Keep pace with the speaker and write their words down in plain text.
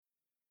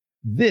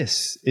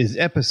This is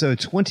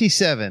episode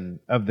 27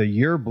 of the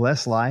Your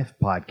Blessed Life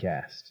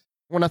podcast.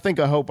 When I think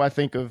of hope, I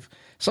think of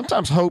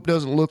sometimes hope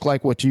doesn't look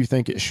like what you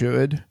think it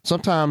should.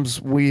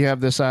 Sometimes we have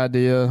this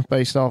idea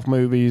based off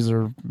movies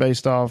or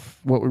based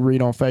off what we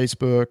read on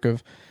Facebook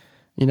of,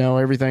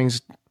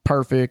 everything's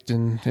perfect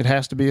and it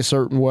has to be a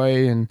certain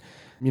way. And,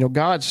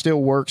 God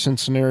still works in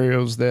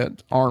scenarios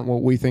that aren't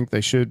what we think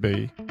they should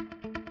be.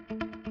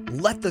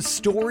 Let the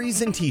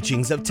stories and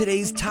teachings of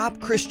today's top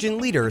Christian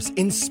leaders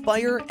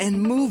inspire and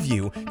move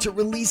you to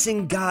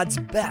releasing God's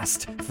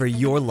best for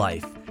your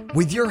life.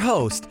 With your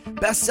host,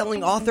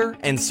 best-selling author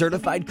and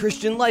certified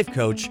Christian life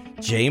coach,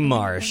 Jay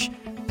Marsh.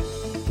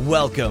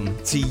 Welcome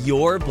to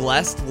Your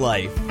Blessed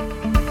Life.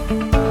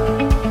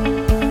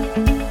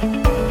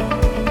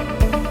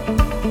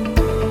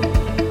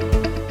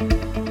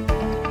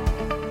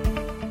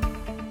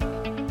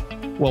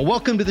 Well,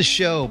 welcome to the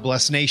show,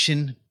 Blessed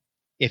Nation.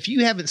 If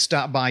you haven't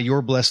stopped by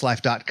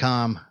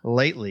yourblessedlife.com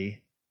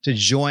lately to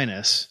join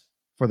us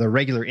for the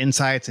regular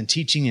insights and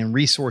teaching and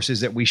resources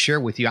that we share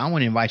with you, I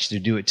want to invite you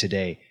to do it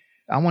today.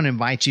 I want to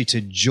invite you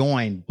to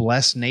join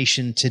Blessed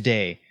Nation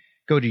today.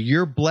 Go to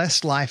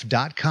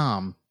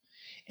yourblessedlife.com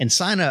and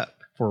sign up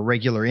for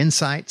regular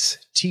insights,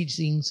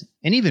 teachings,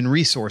 and even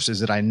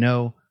resources that I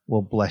know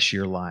will bless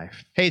your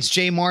life. Hey, it's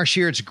Jay Marsh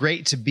here. It's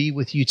great to be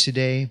with you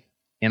today,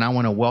 and I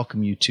want to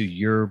welcome you to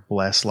Your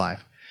Blessed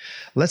Life.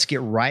 Let's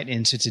get right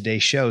into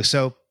today's show.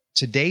 So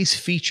today's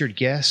featured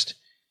guest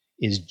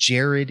is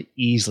Jared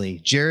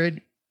Easley.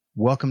 Jared,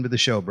 welcome to the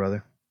show,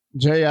 brother.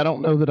 Jay, I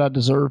don't know that I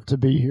deserve to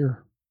be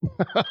here,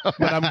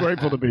 but I'm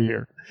grateful to be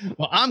here.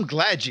 Well, I'm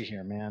glad you're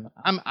here, man.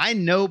 I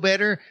know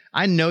better.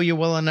 I know you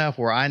well enough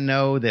where I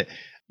know that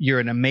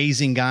you're an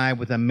amazing guy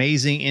with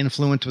amazing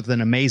influence, with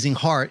an amazing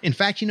heart. In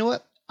fact, you know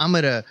what? I'm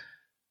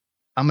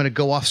gonna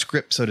go off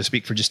script, so to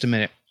speak, for just a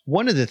minute.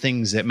 One of the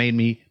things that made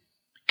me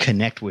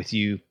connect with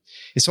you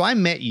is, so I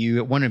met you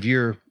at one of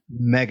your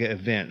mega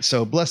events.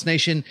 So Blessed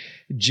Nation,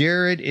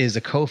 Jared is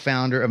a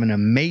co-founder of an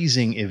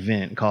amazing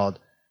event called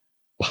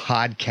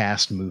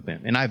Podcast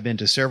Movement. And I've been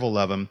to several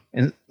of them.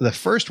 And the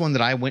first one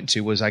that I went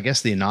to was, I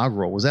guess, the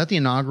inaugural. Was that the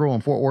inaugural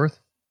in Fort Worth?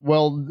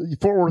 Well,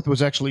 Fort Worth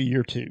was actually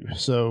year 2.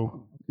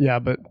 So yeah,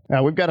 but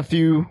we've got a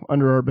few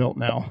under our belt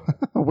now,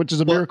 which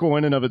is a miracle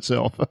in and of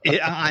itself.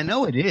 I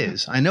know it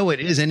is. And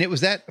it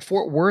was that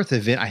Fort Worth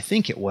event. I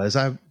think it was.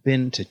 I've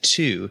been to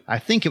 2. I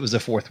think it was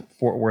the Fort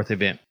Worth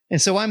event. And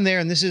so I'm there,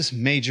 and this is a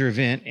major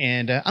event,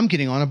 and I'm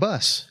getting on a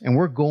bus. And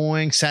we're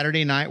going,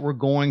 Saturday night, we're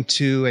going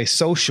to a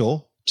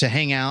social to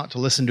hang out, to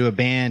listen to a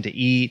band, to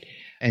eat,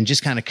 and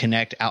just kind of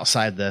connect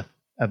outside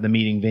of the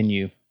meeting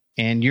venue.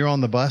 And you're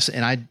on the bus,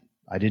 and I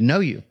didn't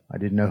know you. I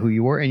didn't know who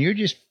you were, and you're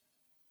just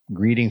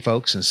greeting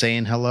folks and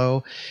saying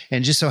hello.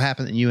 And just so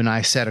happened that you and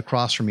I sat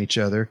across from each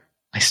other.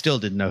 I still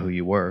didn't know who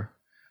you were.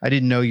 I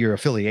didn't know your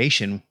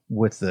affiliation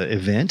with the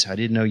event. I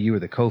didn't know you were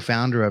the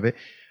co-founder of it.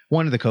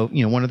 One of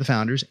the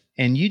founders.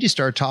 And you just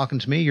started talking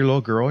to me. Your little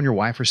girl and your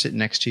wife are sitting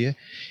next to you.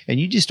 And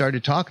you just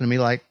started talking to me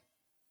like,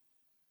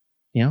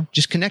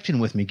 just connecting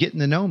with me, getting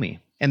to know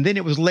me. And then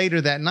it was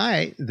later that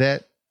night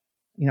that,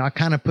 I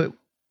kind of put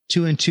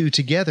 2 and 2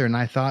 together. And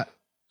I thought,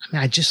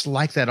 I just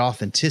like that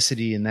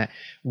authenticity and that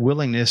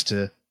willingness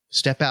to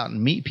step out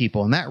and meet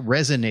people. And that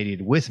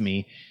resonated with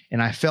me.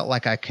 And I felt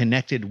like I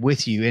connected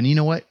with you. And you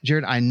know what,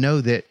 Jared? I know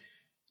that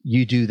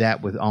you do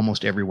that with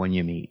almost everyone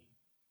you meet.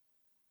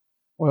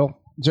 Well,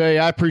 Jay,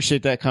 I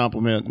appreciate that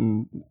compliment.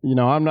 And,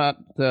 I'm not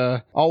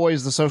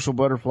always the social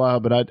butterfly,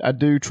 but I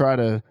do try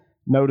to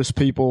notice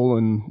people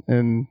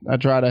and I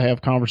try to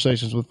have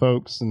conversations with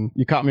folks. And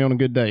you caught me on a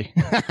good day.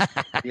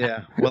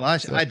 Yeah. Well,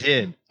 I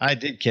did. I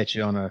did catch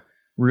you on a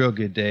real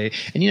good day.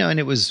 And, and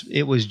it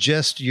was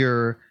just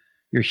your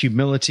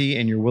humility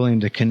and your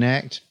willing to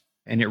connect,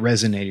 and it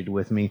resonated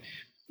with me.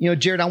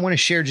 Jared, I want to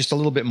share just a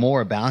little bit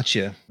more about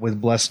you with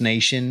Blessed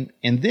Nation.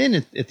 And then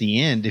at the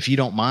end, if you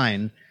don't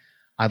mind,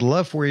 I'd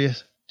love for you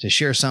to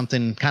share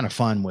something kind of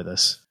fun with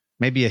us.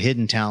 Maybe a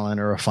hidden talent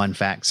or a fun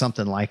fact,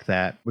 something like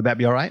that. Would that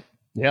be all right?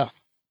 Yeah.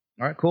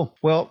 All right, cool.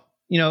 Well,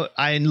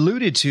 I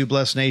alluded to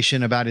Blessed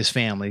Nation about his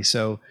family.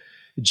 So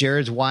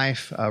Jared's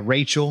wife,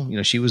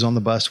 Rachel, she was on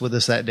the bus with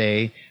us that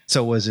day.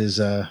 So was his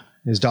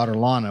daughter,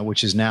 Lana,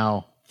 which is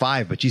now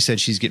 5, but you said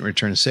she's getting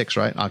returned 6,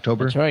 right?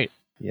 October? That's right.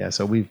 Yeah.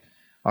 So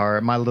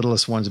my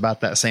littlest one's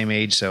about that same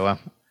age. So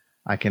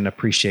I can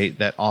appreciate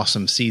that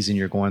awesome season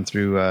you're going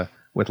through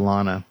with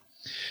Lana.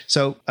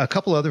 So a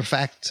couple other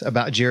facts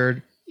about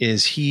Jared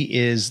is he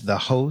is the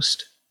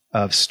host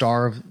of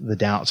Starve the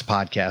Doubts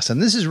podcast. And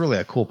this is really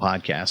a cool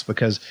podcast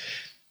because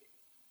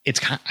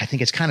I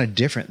think it's kind of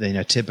different than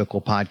a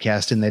typical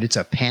podcast in that it's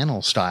a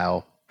panel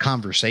style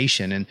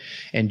conversation.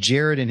 And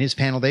Jared and his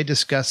panel, they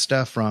discuss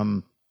stuff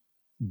from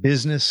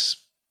business,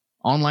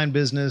 online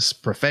business,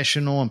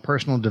 professional and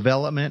personal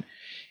development.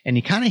 And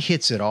he kind of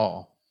hits it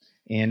all.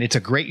 And it's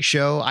a great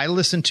show. I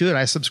listen to it.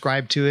 I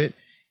subscribe to it.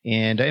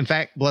 And in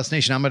fact, Blessed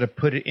Nation, I'm going to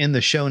put it in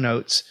the show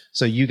notes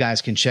so you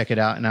guys can check it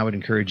out. And I would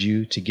encourage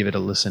you to give it a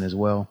listen as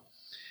well.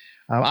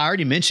 I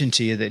already mentioned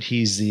to you that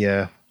he's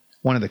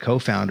one of the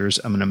co-founders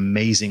of an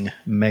amazing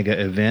mega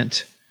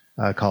event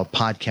called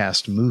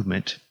Podcast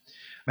Movement.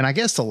 And I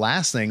guess the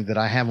last thing that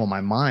I have on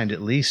my mind,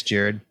 at least,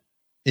 Jared,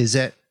 is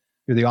that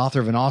you're the author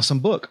of an awesome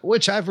book,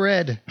 which I've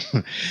read,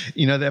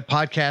 that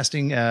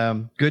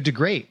podcasting, Good to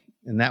Great.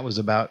 And that was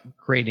about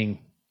creating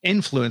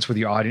influence with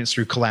your audience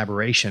through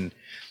collaboration.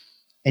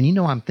 And,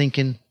 I'm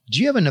thinking, do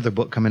you have another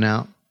book coming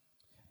out?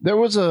 There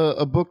was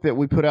a book that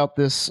we put out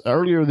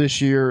earlier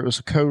this year. It was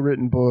a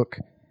co-written book.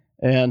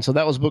 And so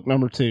that was book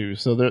number 2.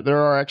 So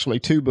there are actually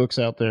 2 books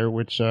out there,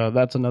 which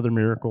that's another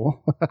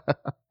miracle.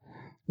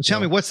 Tell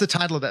me, what's the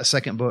title of that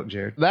second book,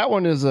 Jared? That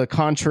one is a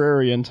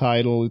contrarian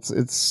title.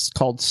 It's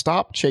called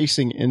Stop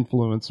Chasing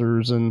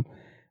Influencers. And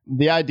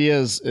the idea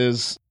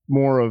is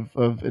more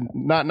of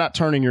not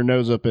turning your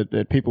nose up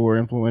at people who are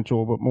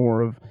influential, but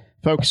more of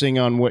focusing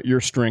on what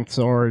your strengths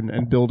are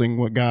and building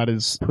what God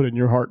has put in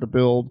your heart to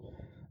build,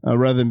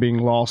 rather than being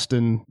lost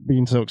and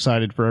being so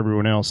excited for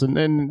everyone else.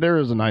 And there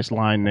is a nice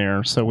line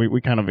there. So we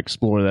kind of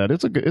explore that.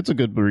 It's a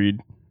good read.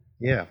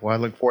 Yeah. Well, I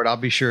look forward. I'll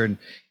be sure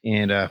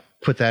and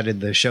put that in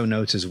the show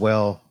notes as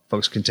well.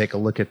 Folks can take a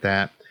look at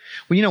that.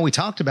 Well, we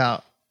talked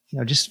about,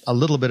 just a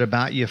little bit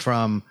about you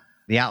from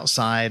the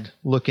outside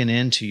looking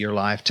into your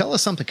life. Tell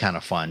us something kind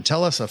of fun.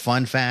 Tell us a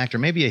fun fact or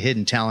maybe a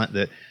hidden talent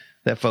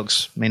that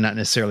folks may not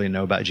necessarily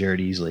know about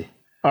Jared Easley.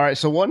 All right.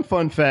 So one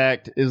fun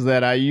fact is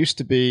that I used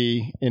to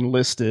be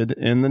enlisted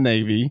in the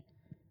Navy.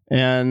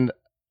 And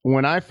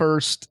when I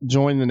first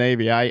joined the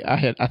Navy,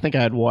 I think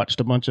I had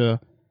watched a bunch of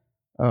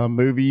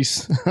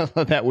movies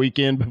that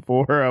weekend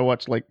before. I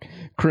watched like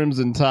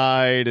Crimson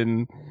Tide,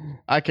 and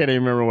I can't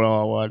even remember what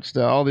all I watched.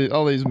 All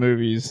these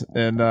movies,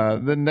 and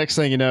the next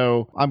thing you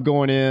know, I'm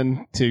going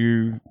in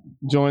to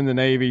join the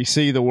Navy,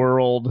 see the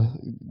world,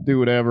 do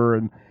whatever,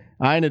 and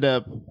I ended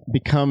up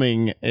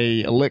becoming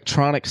a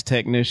electronics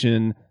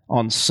technician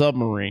on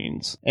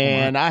submarines,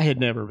 and I had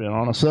never been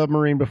on a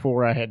submarine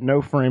before. I had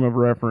no frame of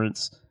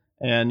reference.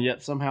 And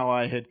yet somehow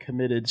I had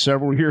committed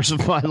several years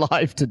of my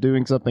life to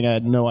doing something I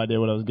had no idea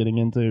what I was getting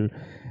into.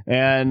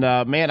 And,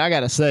 man, I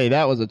got to say,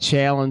 that was a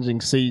challenging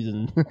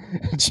season,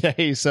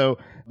 Jay. So,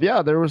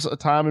 yeah, there was a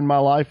time in my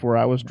life where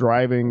I was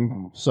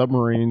driving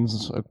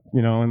submarines,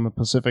 in the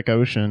Pacific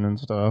Ocean and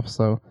stuff.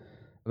 So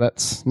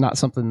that's not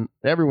something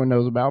everyone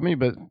knows about me,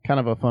 but kind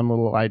of a fun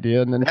little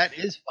idea. And then that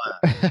is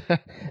fun.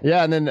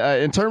 Yeah, and then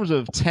in terms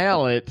of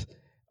talent,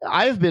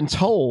 I've been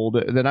told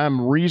that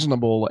I'm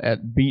reasonable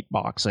at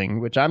beatboxing,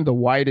 which I'm the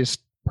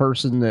whitest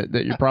person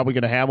that you're probably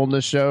going to have on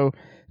this show,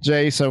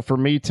 Jay. So for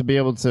me to be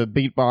able to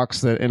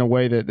beatbox that in a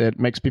way that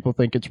makes people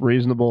think it's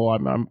reasonable,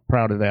 I'm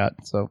proud of that.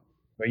 So,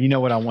 well, you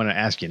know what I want to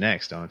ask you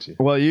next, don't you?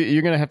 Well,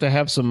 you're going to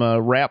have some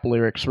rap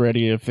lyrics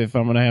ready if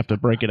I'm going to have to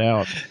break it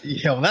out.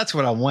 Yeah, well, that's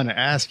what I want to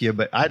ask you,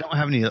 but I don't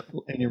have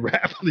any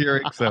rap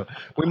lyrics, so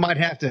we might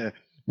have to.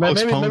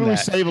 Maybe we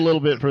save a little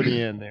bit for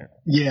the end there.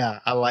 Yeah,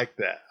 I like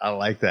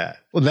that.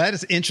 Well, that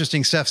is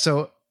interesting stuff.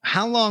 So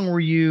how long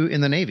were you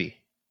in the Navy?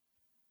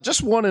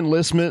 Just one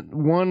enlistment.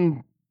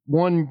 One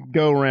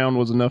go around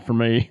was enough for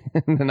me.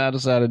 And then I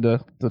decided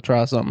to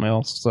try something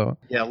else. So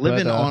yeah,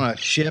 living on a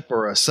ship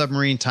or a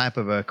submarine type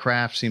of a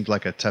craft seemed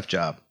like a tough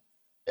job.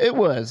 It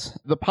was.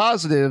 The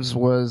positives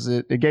was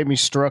it gave me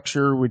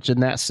structure, which in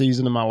that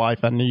season of my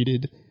life I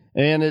needed.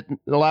 And it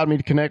allowed me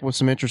to connect with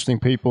some interesting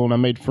people, and I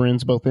made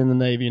friends both in the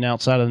Navy and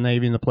outside of the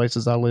Navy in the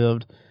places I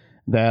lived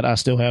that I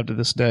still have to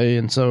this day.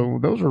 And so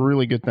those are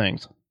really good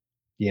things.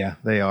 Yeah,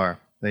 they are.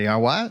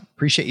 Well, I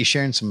appreciate you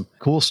sharing some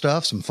cool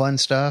stuff, some fun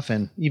stuff,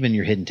 and even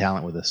your hidden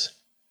talent with us.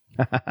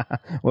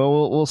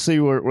 Well, we'll see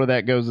where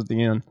that goes at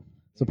the end.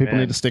 So people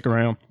need to stick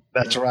around.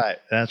 That's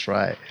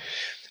right.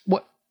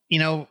 What,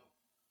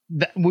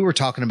 we were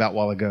talking about a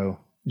while ago,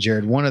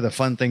 Jared, one of the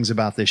fun things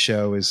about this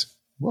show is,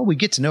 well, we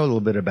get to know a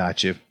little bit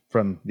about you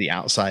from the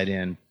outside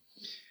in.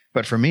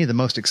 But for me, the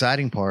most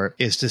exciting part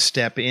is to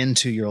step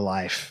into your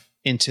life,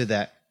 into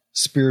that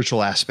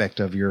spiritual aspect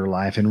of your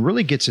life, and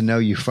really get to know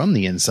you from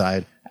the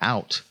inside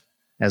out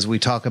as we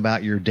talk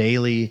about your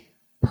daily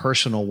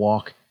personal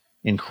walk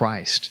in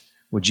Christ.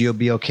 Would you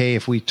be okay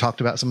if we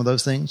talked about some of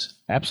those things?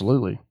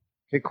 Absolutely.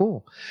 Okay,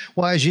 cool.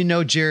 Well, as you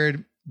know,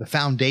 Jared, the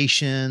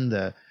foundation,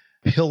 the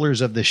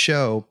pillars of the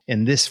show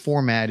in this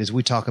format is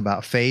we talk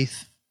about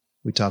faith,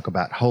 we talk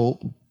about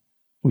hope,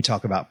 we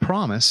talk about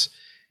promise,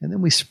 and then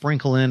we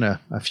sprinkle in a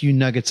few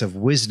nuggets of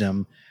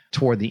wisdom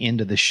toward the end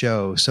of the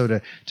show.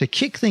 So to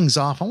kick things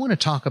off, I want to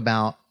talk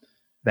about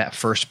that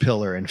first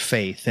pillar in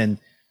faith. And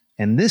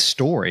this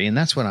story, and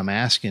that's what I'm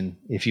asking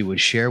if you would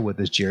share with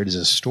us, Jared, is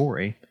a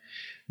story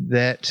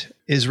that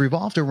is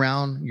revolved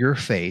around your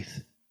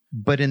faith,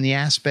 but in the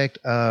aspect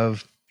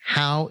of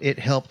how it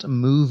helped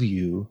move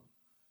you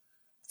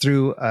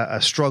through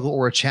a struggle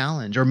or a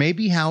challenge, or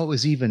maybe how it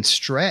was even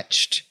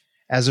stretched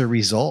as a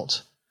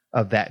result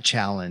of that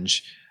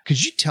challenge.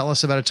 Could you tell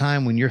us about a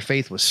time when your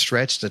faith was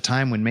stretched, a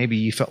time when maybe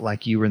you felt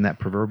like you were in that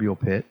proverbial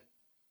pit?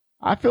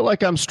 I feel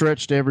like I'm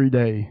stretched every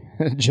day,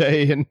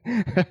 Jay, and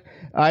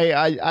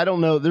I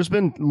don't know. There's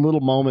been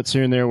little moments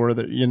here and there where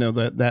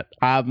that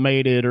I've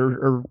made it,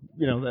 or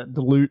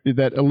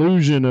that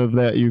illusion of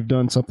that you've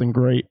done something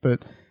great.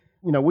 But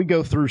you know, we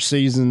go through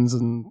seasons,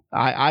 and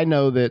I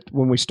know that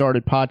when we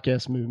started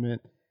Podcast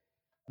Movement,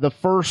 the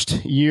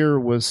first year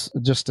was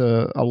just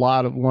a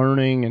lot of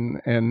learning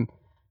and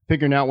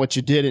figuring out what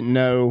you didn't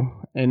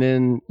know. And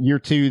then year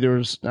two, there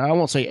was, I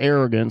won't say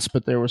arrogance,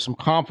 but there was some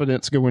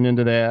confidence going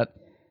into that,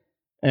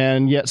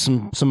 and yet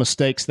some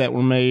mistakes that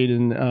were made.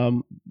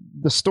 And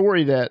the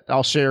story that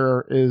I'll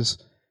share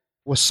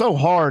was so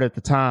hard at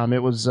the time.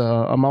 It was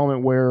a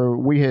moment where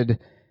we had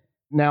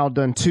now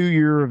done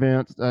 2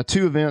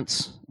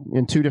 events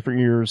in 2 different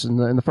years. In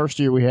the first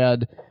year, we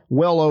had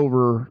well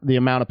over the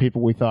amount of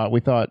people we thought. We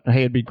thought,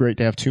 hey, it'd be great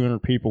to have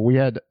 200 people. We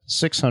had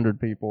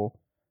 600 people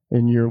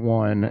in year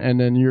one. And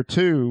then year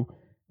two,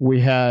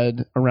 we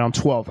had around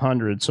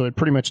 1,200. So it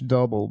pretty much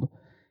doubled.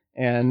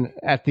 And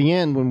at the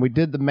end, when we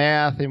did the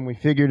math and we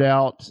figured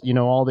out, you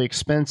know, all the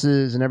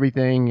expenses and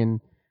everything,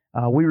 and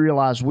we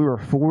realized we were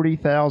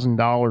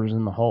 $40,000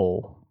 in the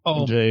hole,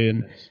 Jay.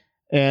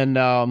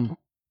 And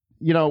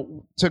you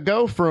know, to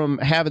go from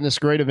having this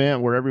great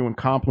event where everyone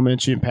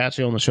compliments you and pats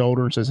you on the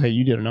shoulder and says, hey,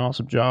 you did an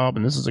awesome job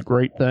and this is a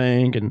great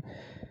thing, and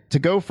to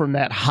go from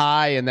that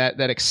high and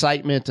that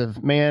excitement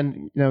of,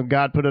 man, you know,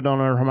 God put it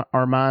on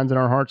our minds and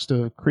our hearts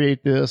to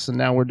create this, and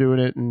now we're doing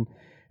it, and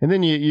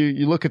then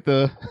you look at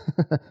the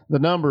the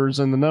numbers,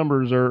 and the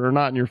numbers are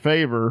not in your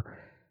favor.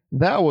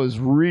 That was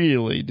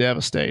really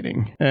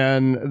devastating,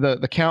 and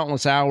the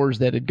countless hours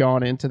that had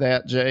gone into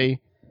that, Jay.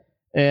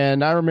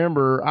 And I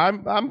remember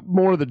I'm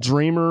more of the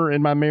dreamer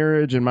in my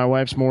marriage, and my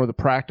wife's more of the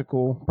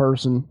practical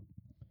person.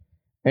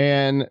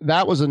 And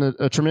that was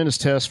a tremendous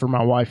test for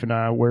my wife and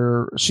I,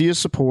 where she is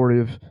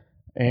supportive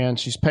and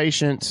she's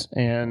patient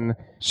and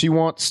she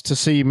wants to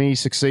see me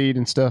succeed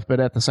and stuff,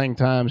 but at the same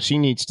time, she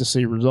needs to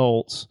see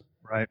results.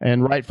 Right.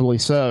 And rightfully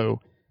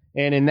so.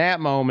 And in that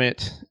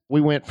moment,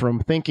 we went from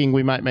thinking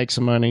we might make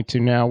some money to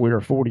now we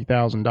are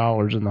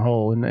 $40,000 in the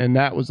hole. And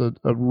that was a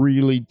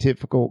really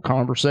difficult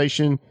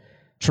conversation.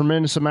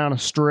 Tremendous amount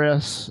of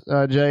stress,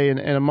 Jay, and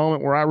a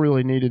moment where I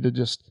really needed to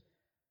just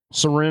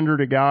surrender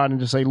to God and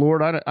just say,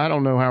 Lord, I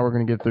don't know how we're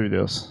going to get through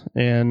this.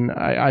 And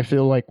I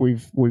feel like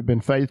we've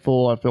been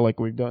faithful. I feel like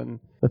we've done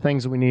the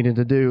things that we needed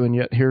to do, and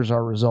yet here's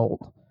our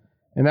result.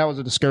 And that was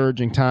a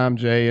discouraging time,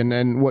 Jay.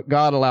 And what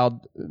God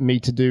allowed me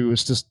to do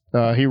is just,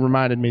 he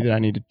reminded me that I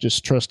needed to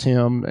just trust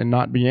him and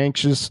not be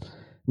anxious.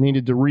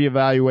 Needed to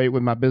reevaluate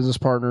with my business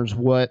partners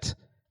what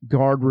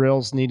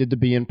guardrails needed to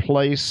be in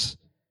place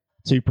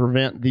to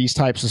prevent these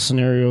types of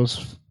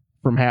scenarios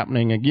from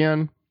happening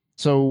again.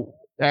 So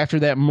after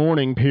that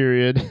mourning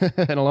period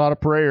and a lot of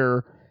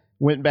prayer,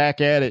 went back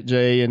at it,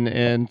 Jay,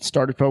 and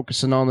started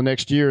focusing on the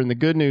next year. And the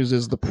good news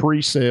is the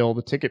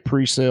ticket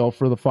pre-sale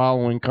for the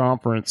following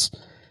conference,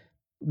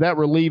 that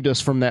relieved us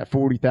from that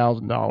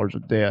 $40,000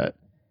 of debt.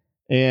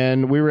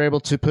 And we were able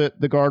to put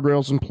the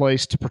guardrails in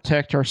place to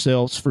protect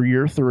ourselves for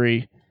year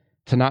 3,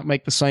 to not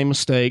make the same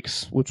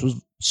mistakes, which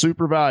was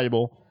super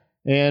valuable.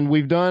 And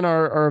we've done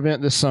our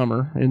event this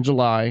summer in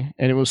July,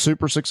 and it was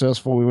super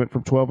successful. We went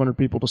from 1,200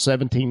 people to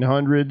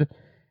 1,700,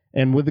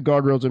 and with the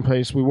guardrails in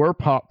place, we were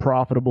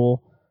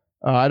profitable.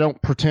 I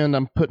don't pretend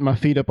I'm putting my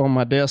feet up on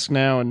my desk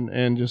now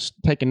and just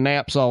taking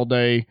naps all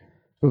day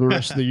for the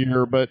rest of the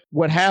year. But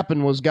what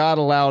happened was God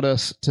allowed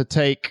us to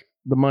take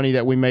the money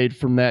that we made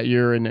from that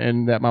year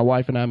and that my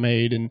wife and I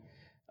made, and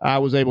I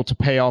was able to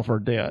pay off our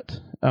debt,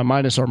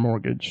 minus our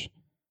mortgage.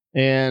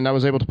 And I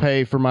was able to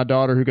pay for my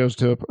daughter, who goes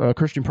to a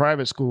Christian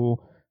private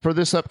school, for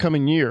this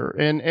upcoming year.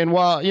 And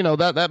while, you know,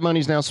 that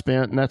money's now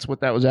spent, and that's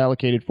what that was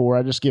allocated for,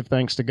 I just give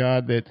thanks to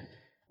God that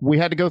we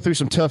had to go through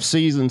some tough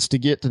seasons to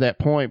get to that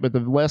point, but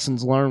the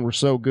lessons learned were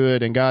so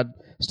good, and God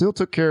still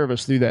took care of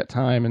us through that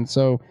time. And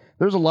so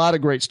there's a lot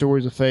of great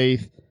stories of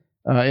faith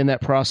in that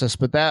process,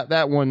 but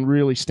that one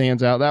really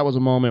stands out. That was a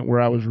moment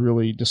where I was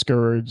really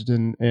discouraged,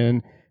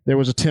 and there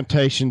was a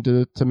temptation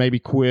to maybe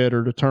quit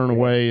or to turn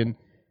away. And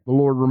the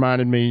Lord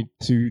reminded me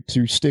to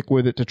stick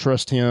with it, to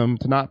trust him,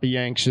 to not be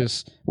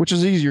anxious, which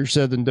is easier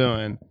said than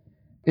done.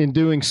 In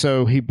doing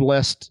so, he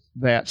blessed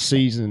that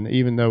season,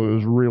 even though it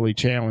was really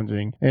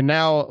challenging. And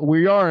now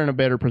we are in a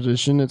better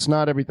position. It's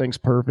not everything's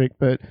perfect,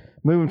 but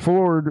moving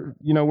forward,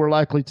 you know, we're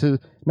likely to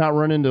not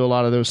run into a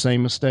lot of those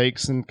same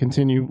mistakes and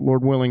continue,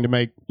 Lord willing, to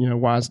make, you know,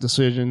 wise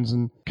decisions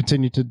and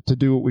continue to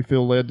do what we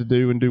feel led to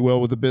do and do well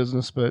with the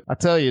business. But I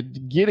tell you,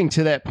 getting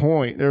to that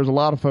point, there's a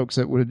lot of folks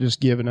that would have just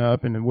given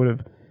up and would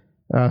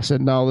have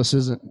said, no, this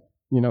isn't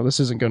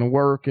going to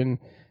work. And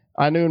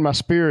I knew in my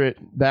spirit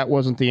that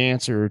wasn't the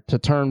answer. To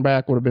turn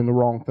back would have been the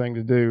wrong thing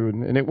to do.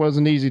 And it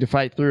wasn't easy to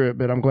fight through it,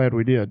 but I'm glad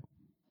we did.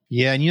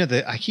 Yeah. And you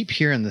know, I keep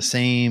hearing the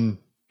same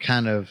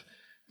kind of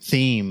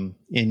theme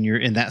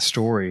in that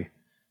story,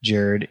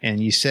 Jared, and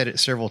you said it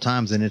several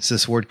times, and it's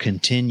this word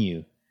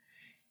continue.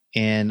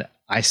 And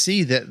I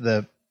see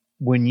that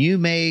when you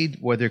made,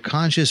 whether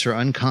conscious or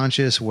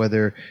unconscious,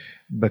 whether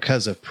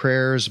because of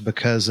prayers,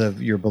 because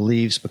of your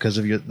beliefs, because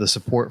of the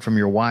support from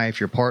your wife,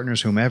 your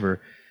partners, whomever,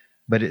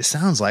 but it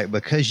sounds like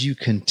because you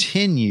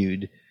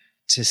continued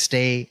to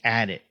stay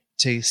at it,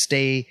 to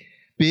stay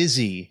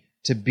busy,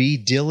 to be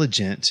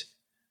diligent,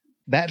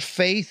 that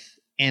faith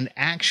and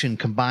action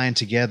combined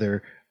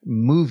together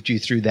moved you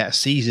through that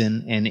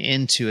season and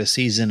into a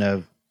season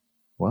of,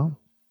 well,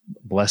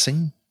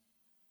 blessing,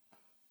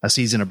 a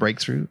season of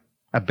breakthrough,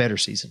 a better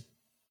season.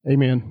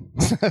 Amen.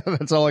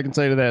 That's all I can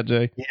say to that,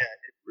 Jay. Yeah,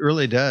 it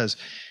really does.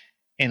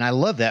 And I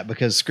love that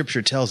because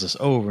Scripture tells us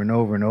over and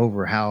over and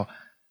over how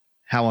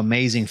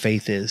amazing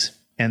faith is.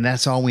 And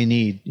that's all we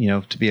need,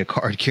 to be a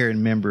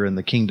card-carrying member in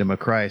the kingdom of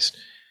Christ.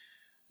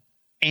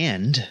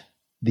 And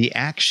the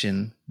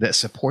action that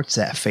supports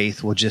that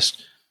faith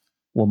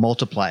will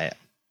multiply it,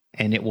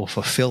 and it will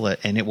fulfill it,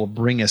 and it will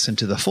bring us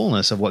into the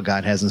fullness of what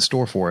God has in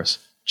store for us,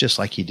 just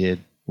like he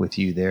did with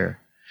you there.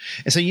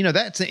 And so,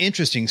 that's an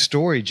interesting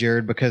story,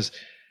 Jared, because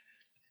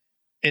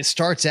it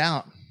starts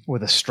out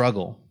with a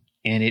struggle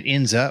and it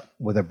ends up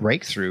with a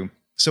breakthrough.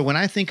 So when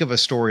I think of a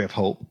story of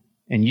hope,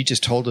 and you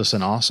just told us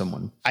an awesome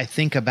one, I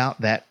think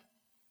about that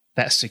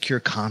secure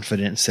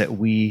confidence that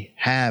we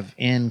have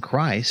in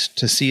Christ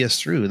to see us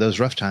through those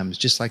rough times,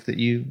 just like that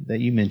you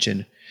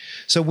mentioned.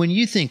 So when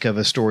you think of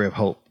a story of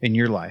hope in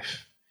your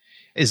life,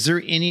 is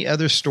there any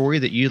other story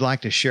that you'd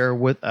like to share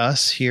with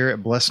us here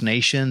at Blessed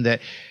Nation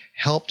that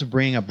helped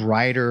bring a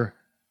brighter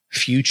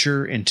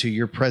future into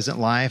your present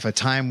life, a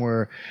time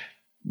where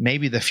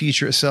maybe the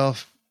future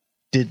itself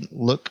didn't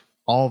look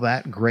all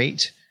that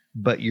great,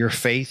 but your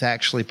faith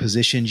actually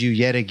positioned you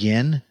yet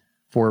again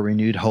for a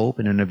renewed hope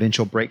and an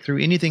eventual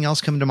breakthrough? Anything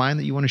else come to mind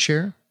that you want to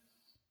share?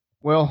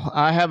 Well,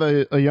 I have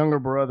a younger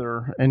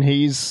brother, and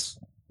he's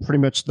pretty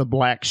much the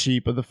black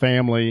sheep of the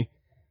family.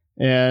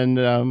 And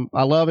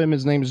I love him.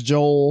 His name is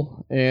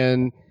Joel.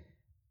 And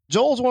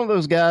Joel's one of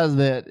those guys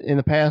that in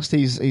the past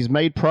he's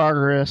made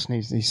progress,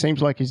 and he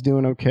seems like he's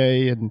doing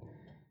okay.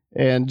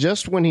 And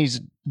just when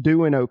he's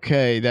doing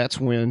okay, that's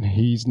when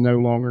he's no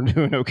longer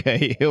doing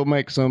okay. He'll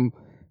make some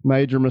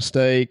major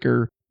mistake,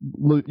 or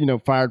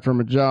fired from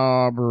a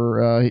job,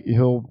 or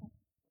he'll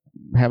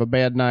have a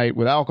bad night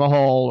with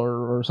alcohol,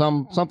 or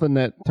something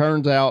that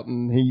turns out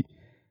and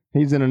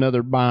he's in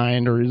another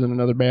bind, or he's in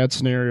another bad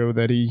scenario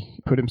that he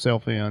put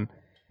himself in.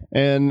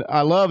 And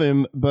I love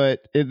him,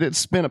 but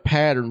it's been a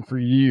pattern for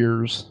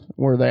years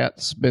where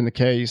that's been the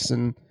case.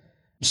 And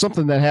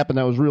something that happened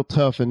that was real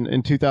tough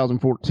in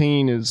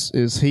 2014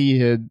 is he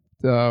had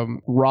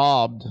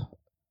robbed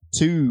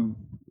two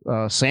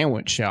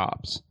sandwich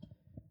shops.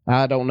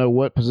 I don't know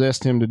what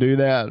possessed him to do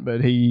that,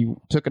 but he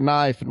took a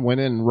knife and went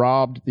in and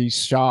robbed these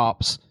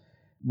shops.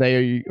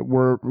 They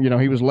were,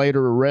 he was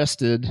later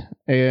arrested,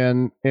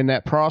 and in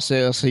that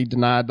process, he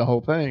denied the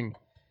whole thing.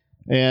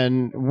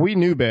 And we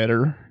knew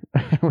better.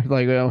 We're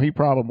like, well, he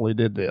probably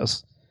did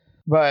this.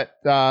 But,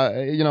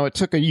 it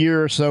took a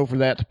year or so for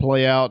that to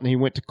play out, and he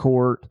went to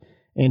court,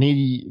 and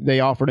they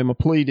offered him a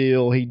plea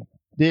deal. He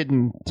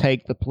didn't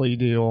take the plea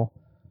deal,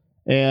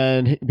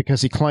 and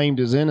because he claimed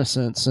his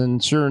innocence.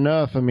 And sure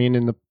enough,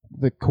 in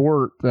the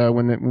court,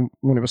 when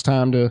it was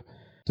time to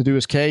do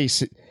his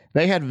case,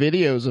 they had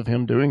videos of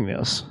him doing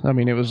this.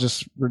 It was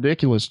just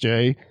ridiculous,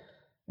 Jay.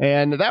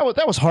 And that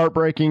was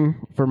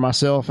heartbreaking for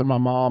myself and my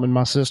mom and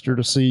my sister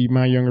to see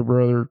my younger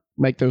brother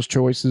make those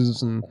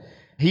choices. And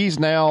he's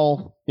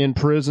now in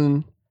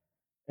prison,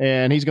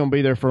 and he's going to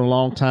be there for a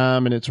long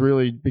time. And it's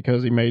really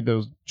because he made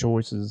those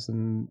choices.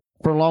 And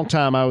for a long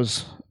time, I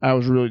was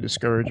really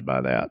discouraged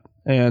by that.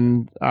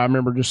 And I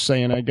remember just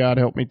saying, hey, God,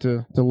 help me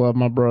to love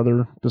my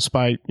brother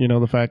despite,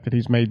 the fact that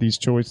he's made these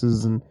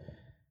choices, and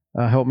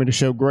help me to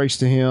show grace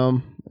to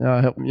him.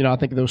 I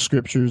think of those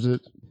scriptures that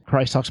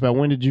Christ talks about.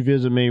 When did you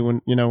visit me?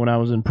 When I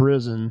was in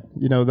prison,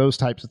 those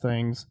types of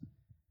things.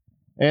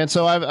 And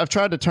so I've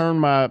tried to turn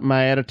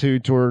my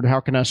attitude toward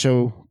how can I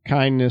show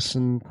kindness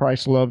and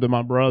Christ's love to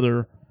my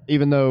brother,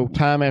 even though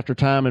time after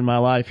time in my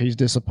life, he's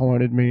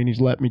disappointed me and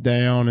he's let me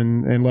down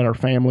and let our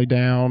family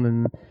down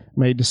and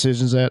made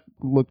decisions that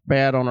looked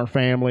bad on our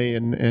family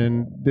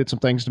and did some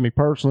things to me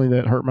personally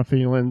that hurt my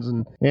feelings.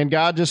 And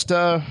God just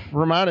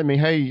reminded me,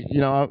 hey,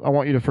 I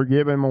want you to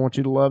forgive him. I want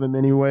you to love him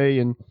anyway.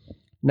 And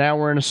now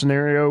we're in a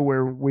scenario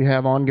where we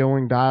have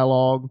ongoing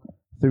dialogue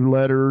through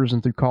letters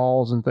and through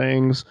calls and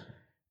things.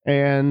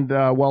 And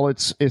while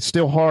it's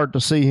still hard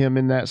to see him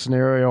in that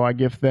scenario, I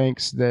give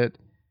thanks that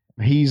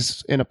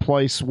he's in a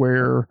place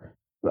where,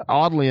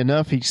 oddly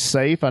enough, he's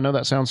safe. I know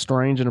that sounds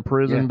strange in a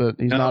prison, but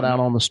he's not out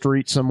on the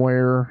street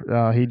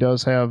somewhere. He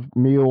does have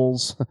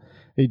meals.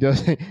 He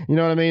does, you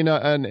know what I mean?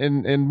 And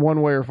in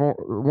one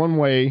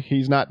way,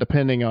 he's not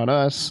depending on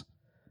us.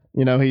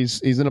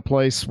 He's in a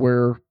place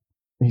where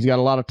he's got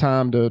a lot of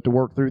time to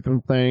work through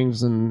some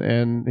things,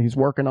 and he's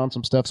working on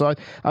some stuff. So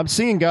I'm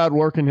seeing God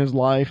work in his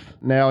life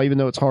now, even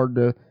though it's hard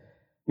to,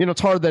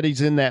 it's hard that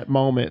he's in that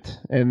moment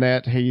and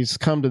that he's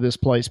come to this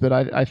place. But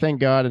I thank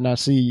God, and I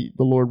see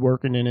the Lord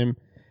working in him.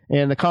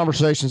 And the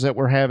conversations that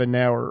we're having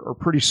now are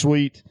pretty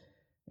sweet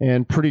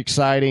and pretty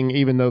exciting,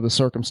 even though the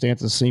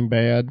circumstances seem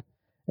bad.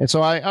 And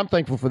so I'm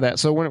thankful for that.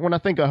 So when I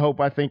think of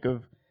hope, I think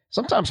of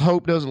sometimes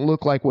hope doesn't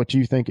look like what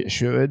you think it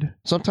should.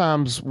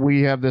 Sometimes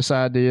we have this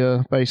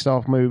idea based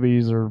off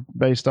movies or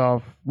based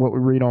off what we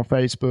read on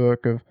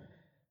Facebook of,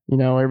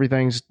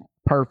 everything's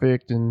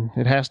perfect and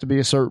it has to be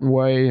a certain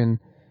way. And,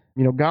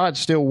 God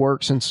still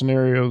works in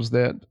scenarios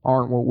that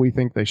aren't what we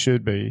think they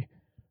should be.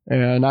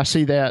 And I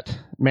see that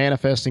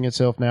manifesting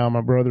itself now in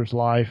my brother's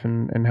life,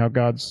 and how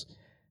God's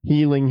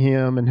healing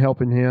him and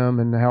helping him,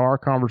 and how our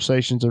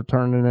conversations are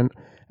turning and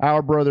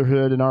our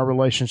brotherhood and our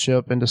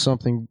relationship into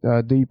something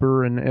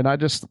deeper. And I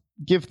just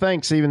give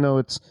thanks, even though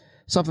it's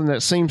something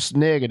that seems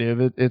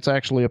negative, it's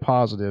actually a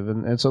positive.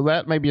 And so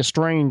that may be a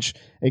strange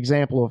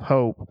example of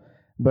hope,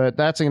 but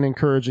that's an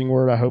encouraging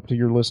word, I hope, to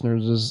your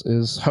listeners,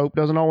 is hope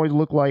doesn't always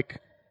look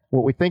like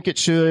what we think it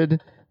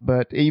should,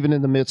 but even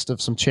in the midst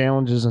of some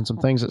challenges and some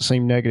things that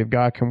seem negative,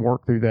 God can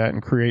work through that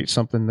and create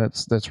something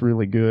that's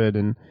really good.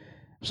 And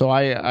so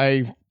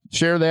I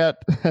share that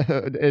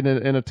in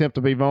an attempt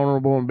to be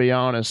vulnerable and be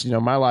honest.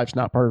 My life's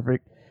not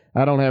perfect.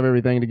 I don't have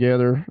everything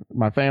together.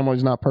 My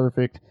family's not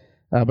perfect,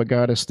 but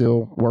God is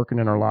still working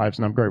in our lives,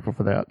 and I'm grateful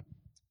for that.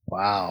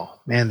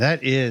 Wow, man,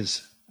 that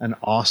is an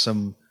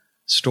awesome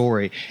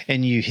story.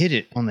 And you hit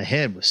it on the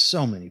head with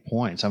so many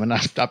points. I mean,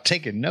 I'm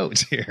taking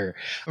notes here.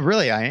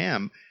 Really, I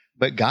am.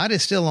 But God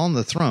is still on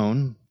the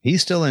throne.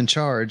 He's still in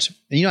charge.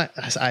 And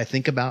I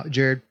think about,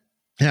 Jared,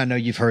 and I know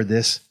you've heard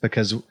this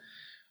because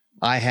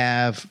I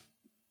have,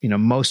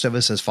 most of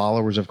us as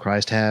followers of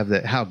Christ have,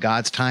 that how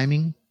God's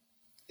timing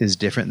is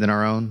different than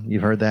our own.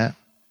 You've heard that?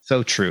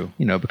 So true,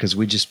 because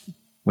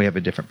we have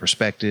a different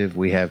perspective.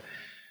 We have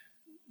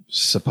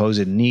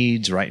supposed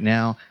needs right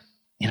now.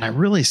 And I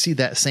really see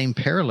that same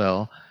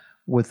parallel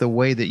with the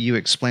way that you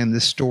explain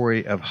this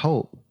story of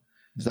hope.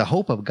 The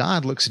hope of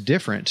God looks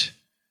different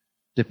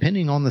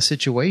depending on the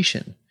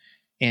situation.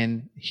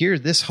 And here,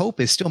 this hope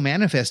is still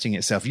manifesting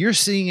itself. You're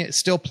seeing it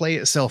still play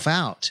itself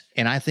out.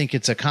 And I think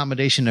it's a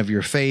combination of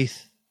your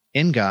faith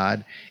in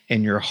God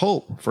and your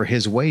hope for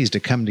his ways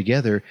to come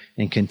together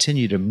and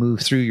continue to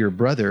move through your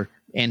brother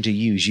and to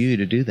use you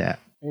to do that.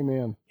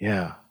 Amen.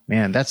 Yeah,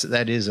 man,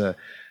 that is an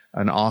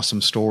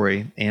awesome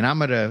story. And I'm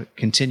going to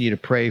continue to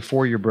pray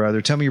for your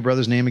brother. Tell me your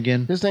brother's name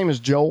again. His name is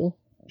Joel.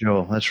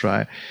 Joel, that's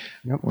right.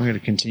 Yep. We're going to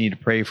continue to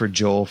pray for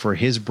Joel, for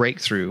his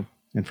breakthrough,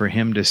 and for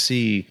him to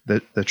see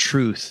the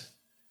truth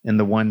in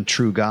the one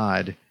true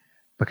God,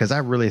 because I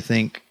really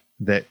think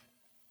that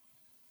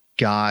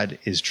God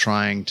is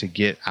trying to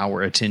get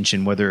our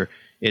attention, whether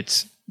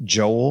it's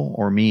Joel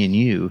or me and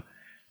you,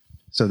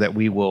 so that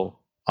we will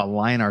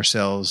align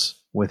ourselves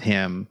with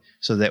him,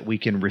 so that we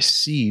can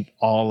receive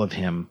all of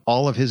him,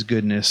 all of his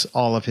goodness,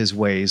 all of his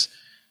ways,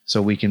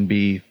 so we can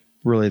be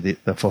really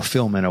the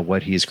fulfillment of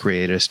what he's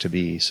created us to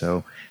be.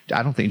 So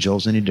I don't think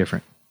Joel's any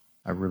different.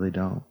 I really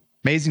don't.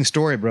 Amazing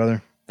story,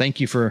 brother.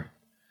 Thank you for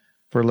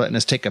letting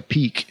us take a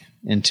peek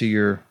into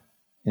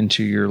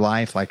your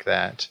life like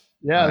that.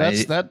 Yeah,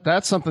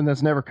 that's something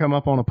that's never come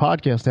up on a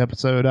podcast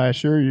episode. I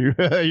assure you,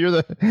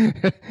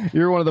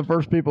 you're one of the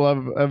first people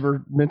I've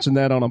ever mentioned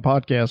that on a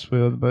podcast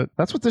with. But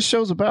that's what this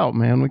show's about,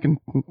 man. We can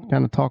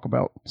kind of talk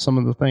about some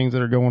of the things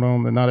that are going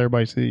on that not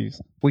everybody sees.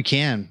 We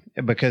can,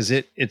 because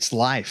it's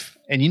life.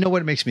 And you know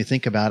what it makes me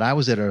think about? I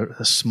was at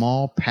a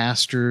small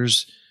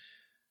pastor's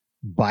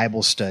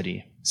Bible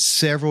study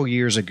several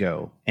years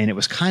ago, and it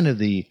was kind of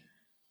the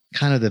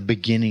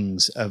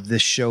beginnings of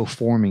this show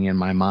forming in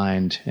my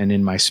mind and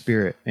in my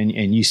spirit.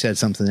 And you said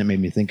something that made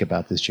me think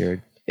about this,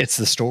 Jared. It's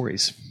the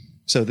stories.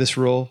 So this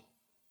real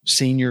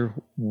senior,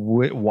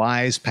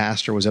 wise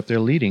pastor was up there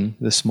leading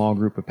this small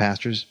group of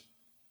pastors,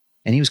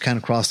 and he was kind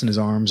of crossing his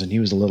arms, and he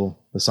was a little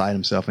beside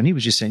himself. And he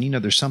was just saying,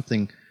 there's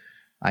something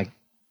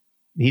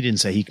he didn't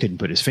say he couldn't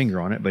put his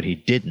finger on it, but he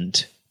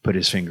didn't put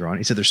his finger on it.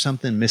 He said, there's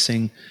something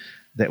missing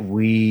that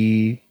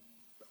we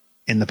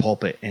in the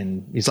pulpit.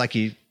 And he's like,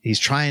 he's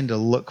trying to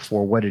look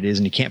for what it is,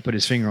 and he can't put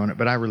his finger on it.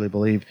 But I really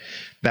believe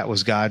that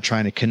was God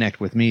trying to connect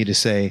with me to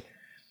say,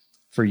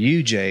 for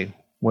you, Jay,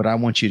 what I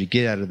want you to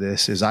get out of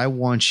this is I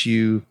want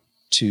you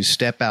to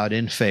step out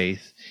in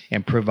faith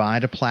and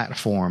provide a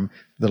platform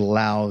that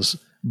allows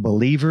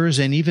believers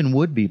and even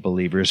would-be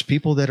believers,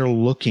 people that are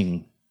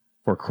looking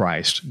for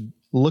Christ,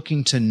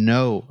 looking to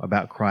know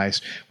about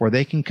Christ, where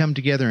they can come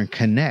together and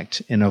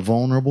connect in a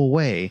vulnerable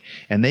way,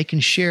 and they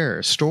can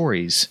share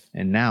stories.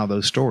 And now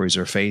those stories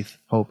are faith,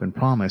 hope, and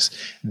promise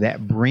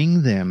that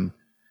bring them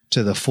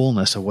to the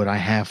fullness of what I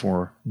have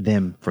for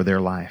them, for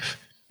their life.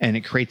 And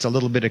it creates a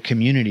little bit of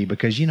community,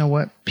 because you know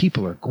what?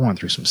 People are going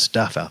through some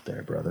stuff out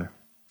there, brother.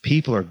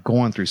 People are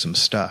going through some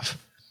stuff.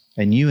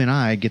 And you and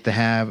I get to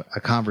have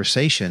a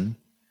conversation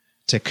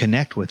to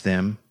connect with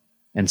them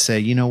and say,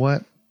 you know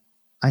what?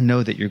 I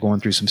know that you're going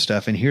through some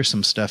stuff, and here's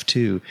some stuff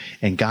too.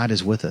 And God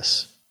is with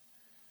us,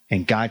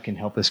 and God can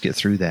help us get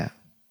through that.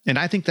 And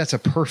I think that's a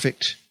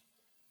perfect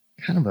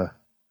kind of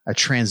a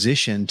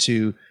transition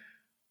to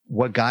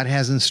what God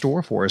has in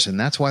store for us. And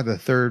that's why the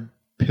third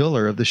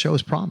pillar of the show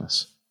is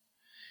promise.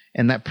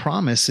 And that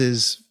promise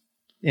is,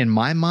 in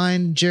my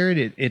mind,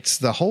 Jared, it's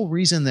the whole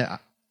reason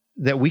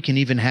that we can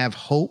even have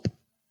hope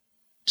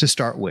to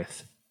start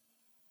with,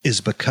 is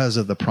because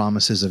of the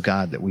promises of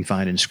God that we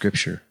find in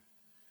Scripture.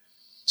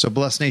 So,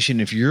 Blessed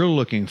Nation, if you're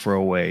looking for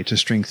a way to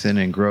strengthen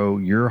and grow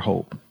your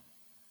hope,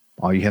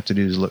 all you have to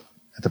do is look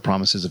at the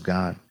promises of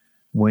God.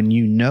 When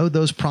you know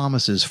those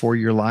promises for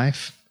your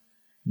life,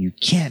 you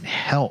can't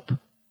help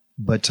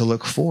but to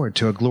look forward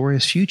to a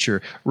glorious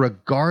future,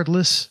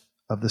 regardless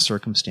of the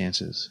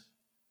circumstances.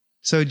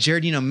 So,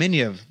 Jared,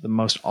 many of the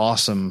most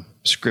awesome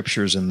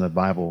scriptures in the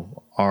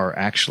Bible are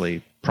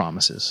actually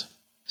promises.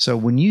 So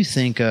when you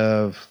think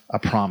of a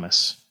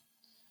promise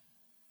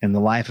in the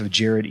life of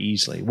Jared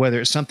Easley,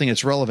 whether it's something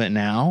that's relevant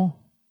now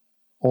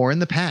or in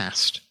the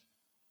past,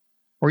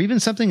 or even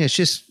something that's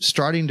just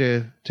starting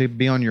to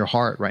be on your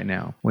heart right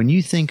now, when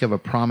you think of a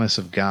promise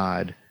of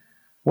God,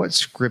 what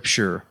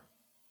scripture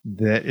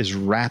that is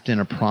wrapped in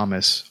a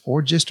promise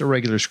or just a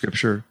regular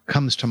scripture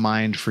comes to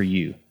mind for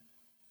you?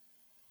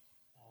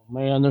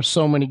 Man, there's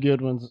so many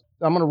good ones.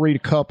 I'm going to read a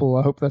couple.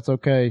 I hope that's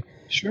okay.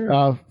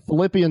 Sure.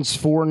 Philippians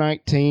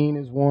 4:19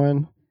 is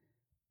one.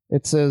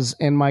 It says,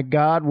 "And my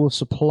God will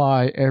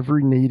supply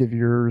every need of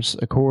yours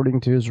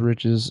according to his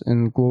riches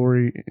and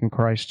glory in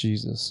Christ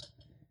Jesus."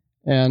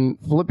 And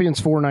Philippians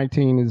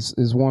 4:19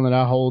 is one that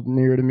I hold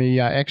near to me.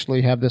 I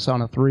actually have this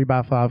on a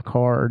 3x5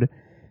 card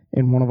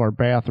in one of our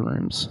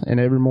bathrooms. And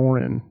every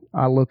morning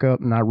I look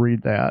up and I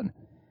read that.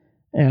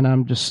 And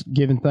I'm just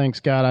giving thanks,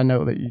 God, I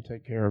know that you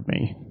take care of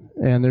me.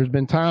 And there's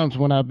been times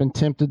when I've been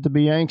tempted to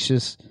be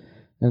anxious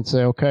and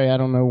say, okay, I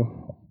don't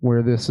know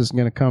where this is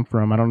going to come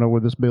from. I don't know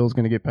where this bill is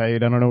going to get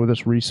paid. I don't know where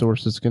this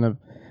resource is going to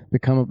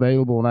become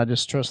available. And I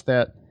just trust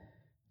that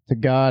to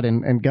God.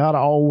 And God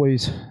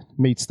always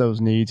meets those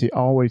needs. He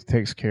always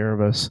takes care of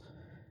us.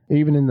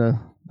 Even in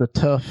the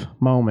tough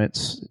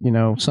moments,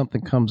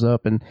 something comes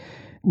up. And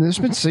there's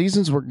been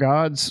seasons where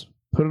God's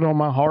put it on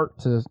my heart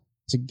to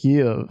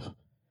give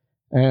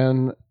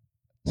and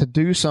to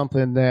do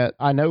something that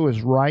I know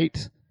is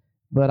right,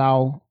 but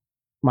I'll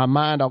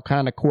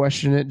kind of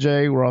question it,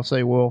 Jay, where I'll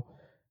say, well,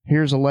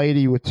 here's a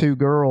lady with 2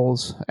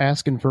 girls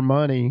asking for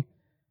money,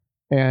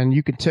 and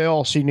you can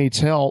tell she needs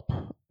help,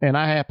 and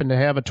I happen to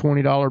have a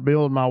 $20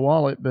 bill in my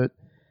wallet, but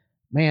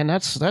man,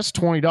 that's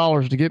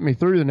 $20 to get me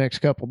through the next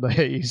couple of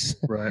days.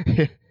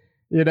 Right.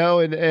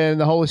 And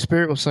the Holy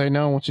Spirit will say,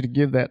 no, I want you to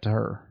give that to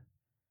her.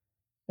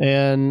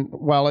 And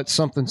while it's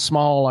something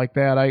small like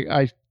that,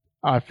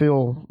 I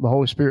feel the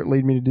Holy Spirit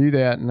lead me to do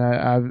that, and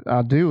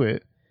I do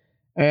it.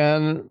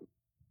 And,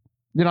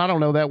 I don't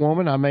know that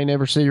woman. I may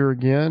never see her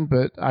again,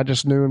 but I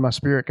just knew in my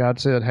spirit God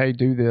said, hey,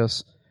 do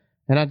this.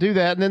 And I do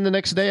that, and then the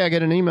next day I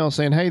get an email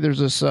saying, hey, there's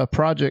this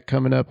project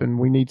coming up, and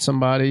we need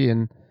somebody.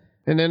 And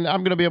then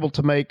I'm going to be able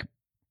to make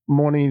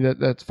money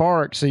that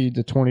far exceeds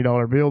the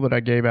 $20 bill that I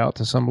gave out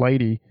to some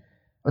lady.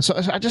 So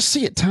I just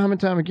see it time and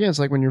time again. It's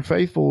like when you're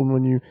faithful and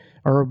when you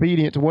are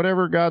obedient to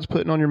whatever God's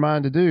putting on your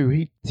mind to do,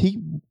 He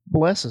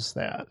blesses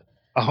that.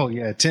 Oh,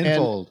 yeah,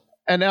 tenfold.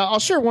 And now I'll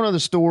share one other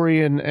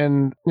story,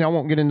 and I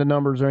won't get into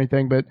numbers or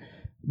anything, but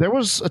there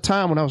was a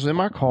time when I was in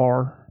my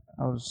car.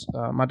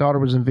 My daughter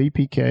was in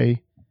VPK,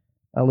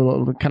 a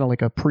little kind of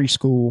like a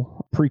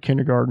preschool,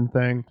 pre-kindergarten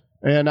thing.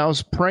 And I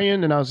was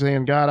praying, and I was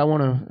saying, God, I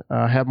want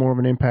to have more of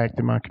an impact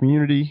in my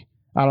community.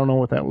 I don't know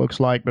what that looks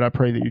like, but I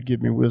pray that you'd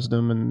give me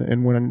wisdom.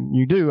 And when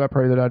you do, I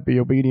pray that I'd be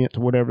obedient to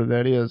whatever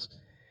that is.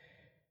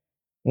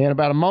 And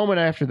about a moment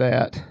after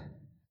that,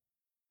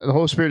 the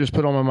Holy Spirit just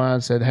put on my mind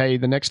and said, hey,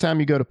 the next time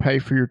you go to pay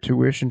for your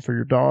tuition for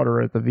your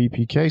daughter at the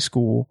VPK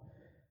school,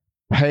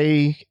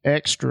 pay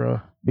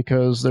extra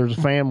because there's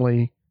a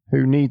family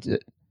who needs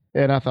it.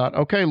 And I thought,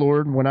 okay,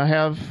 Lord, when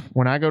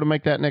I go to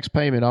make that next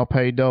payment, I'll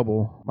pay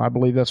double. I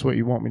believe that's what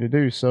you want me to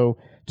do. So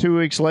 2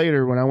 weeks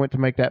later, when I went to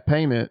make that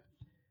payment,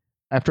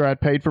 after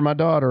I'd paid for my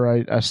daughter,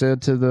 I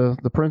said to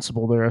the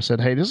principal there, I said,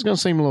 hey, this is going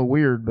to seem a little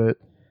weird, but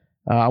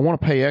I want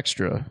to pay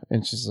extra.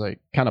 And she's like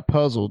kind of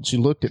puzzled. She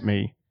looked at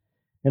me.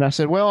 And I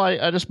said, well,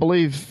 I just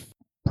believe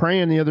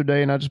praying the other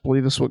day, and I just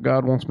believe this is what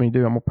God wants me to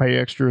do. I'm going to pay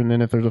extra, and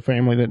then if there's a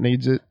family that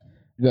needs it,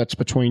 that's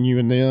between you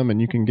and them,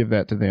 and you can give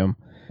that to them.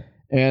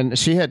 And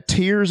she had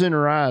tears in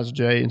her eyes,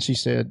 Jay, and she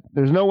said,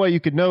 there's no way you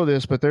could know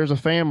this, but there's a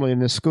family in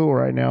this school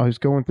right now who's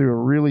going through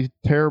a really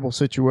terrible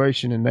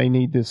situation, and they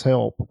need this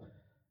help.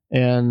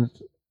 And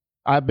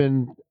I've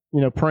been,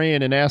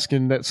 praying and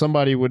asking that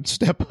somebody would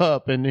step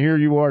up, and here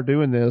you are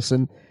doing this.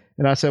 And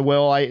I said,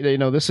 well,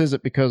 this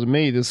isn't because of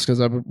me. This is because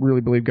I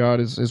really believe God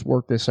has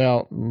worked this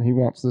out, and He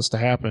wants this to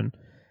happen.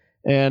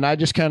 And I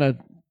just kind of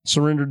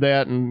surrendered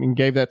that and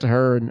gave that to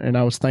her, and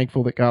I was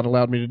thankful that God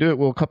allowed me to do it.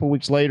 Well, a couple of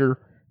weeks later,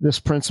 this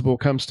principal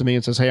comes to me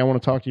and says, hey, I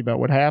want to talk to you about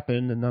what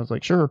happened. And I was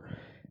like, sure.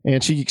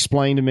 And she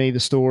explained to me the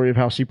story of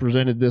how she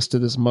presented this to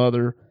this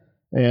mother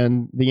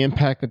and the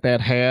impact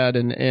that had.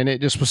 And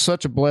it just was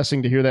such a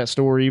blessing to hear that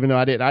story, even though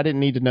I didn't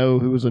need to know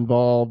who was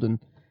involved. And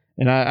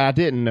I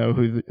didn't know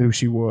who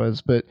she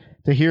was, but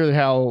to hear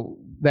how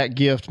that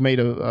gift made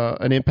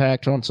an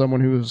impact on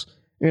someone who was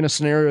in a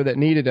scenario that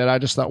needed it, I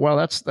just thought, wow,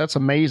 that's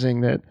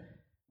amazing that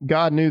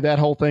God knew that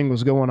whole thing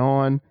was going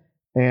on.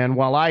 And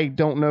while I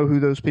don't know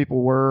who those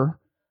people were,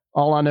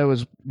 all I know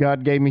is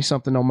God gave me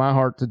something on my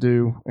heart to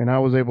do, and I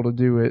was able to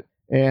do it.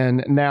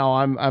 And now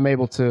I'm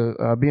able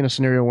to be in a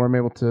scenario where I'm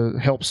able to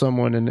help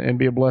someone and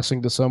be a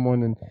blessing to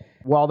someone. And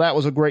while that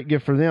was a great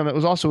gift for them, it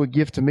was also a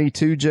gift to me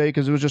too, Jay,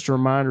 because it was just a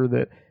reminder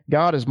that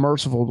God is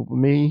merciful to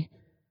me.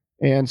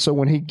 And so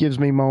when He gives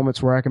me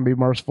moments where I can be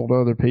merciful to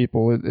other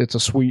people, it's a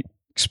sweet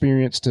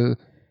experience to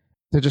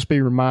to just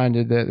be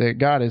reminded that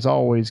God is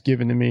always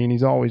given to me, and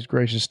he's always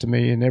gracious to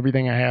me, and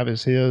everything I have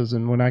is his.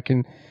 And when I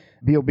can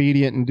be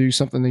obedient and do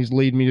something that he's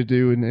leading me to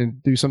do,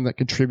 and do something that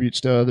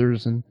contributes to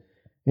others and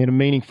in a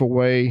meaningful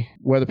way,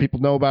 whether people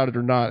know about it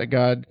or not, that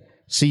God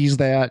sees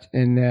that,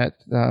 and that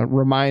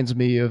reminds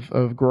me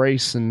of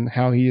grace and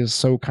how he is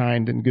so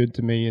kind and good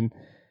to me.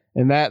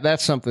 And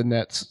that's something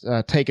that's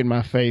taken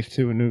my faith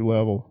to a new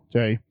level,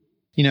 Jay.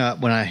 You know,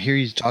 when I hear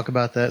you talk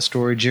about that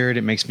story, Jared,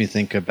 it makes me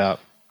think about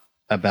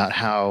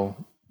how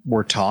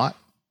we're taught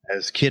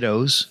as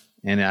kiddos,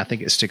 and I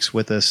think it sticks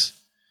with us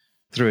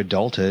through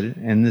adulthood.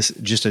 And this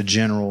just a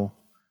general,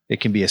 it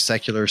can be a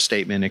secular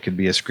statement, it could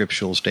be a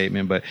scriptural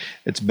statement, but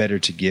it's better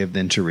to give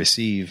than to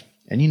receive.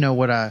 And you know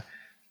what I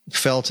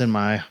felt in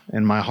my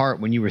heart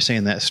when you were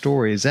saying that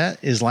story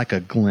is like a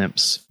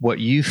glimpse. What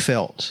you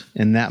felt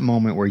in that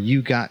moment where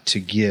you got to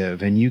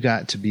give and you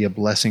got to be a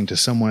blessing to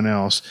someone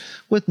else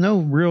with no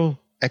real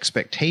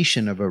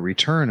expectation of a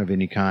return of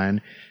any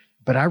kind.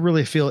 But I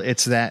really feel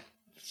it's that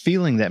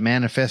feeling that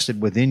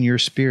manifested within your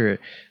spirit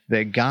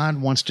that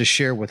God wants to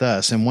share with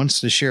us and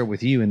wants to share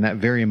with you in that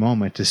very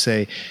moment, to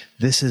say,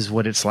 this is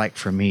what it's like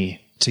for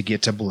me to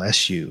get to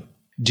bless you.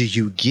 Do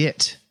you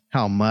get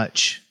how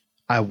much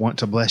I want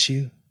to bless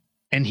you?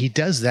 And he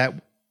does that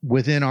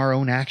within our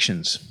own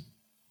actions.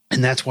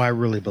 And that's why I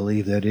really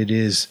believe that it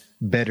is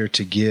better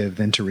to give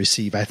than to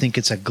receive. I think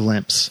it's a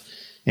glimpse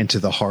into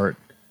the heart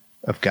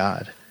of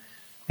God.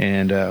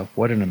 And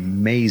what an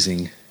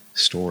amazing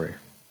story.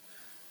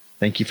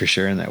 Thank you for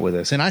sharing that with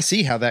us. And I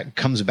see how that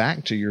comes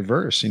back to your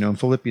verse, in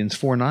Philippians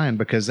 4:9,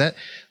 because the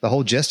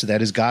whole gist of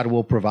that is God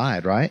will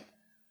provide, right?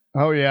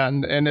 Oh, yeah.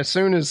 And as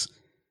soon as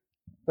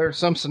there's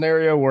some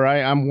scenario where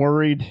I'm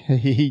worried,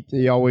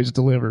 he always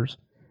delivers.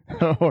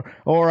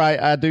 or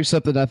I do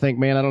something, I think,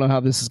 man, I don't know how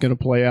this is going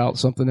to play out.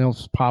 Something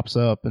else pops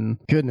up, and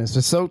goodness,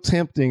 it's so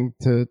tempting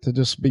to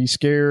just be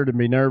scared and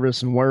be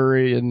nervous and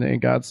worry.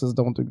 And God says,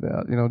 don't do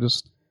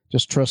that.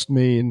 Just trust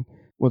me. And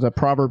with that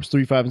Proverbs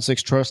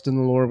 3:5-6, trust in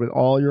the Lord with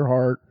all your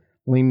heart,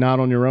 lean not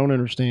on your own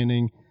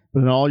understanding, but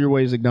in all your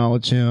ways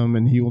acknowledge him,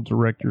 and he will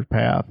direct your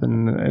path.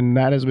 And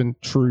that has been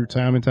true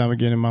time and time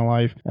again in my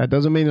life. That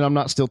doesn't mean that I'm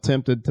not still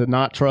tempted to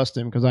not trust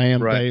him, because I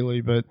am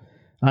daily, but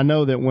I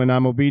know that when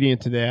I'm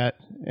obedient to that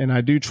and I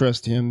do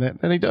trust him, that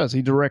he does.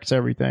 He directs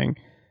everything.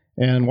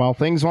 And while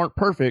things aren't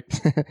perfect,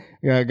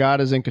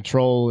 God is in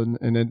control,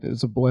 and it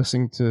is a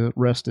blessing to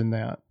rest in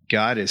that.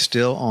 God is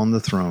still on the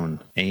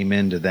throne.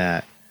 Amen to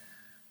that.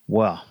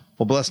 Well,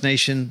 Blessed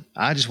Nation,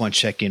 I just want to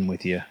check in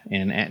with you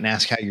and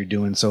ask how you're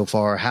doing so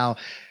far, how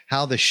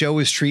the show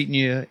is treating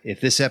you,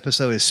 if this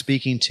episode is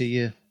speaking to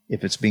you,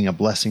 if it's being a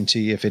blessing to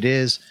you. If it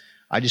is,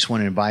 I just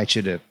want to invite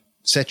you to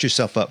set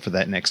yourself up for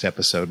that next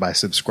episode by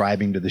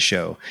subscribing to the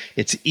show.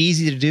 It's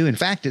easy to do. In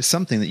fact, it's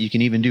something that you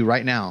can even do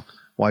right now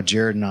while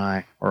Jared and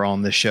I are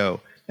on the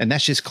show. And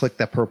that's just click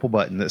that purple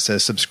button that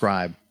says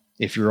subscribe.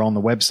 If you're on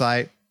the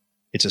website,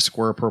 it's a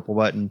square purple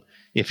button.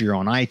 If you're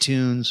on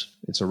iTunes,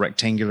 it's a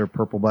rectangular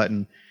purple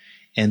button.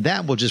 And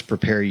that will just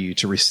prepare you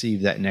to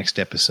receive that next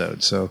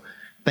episode. So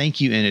thank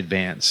you in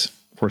advance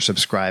for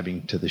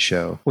subscribing to the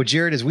show. Well,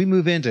 Jared, as we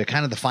move into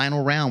kind of the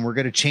final round, we're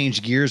going to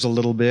change gears a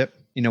little bit.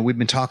 We've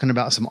been talking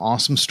about some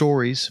awesome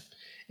stories,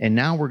 and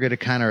now we're going to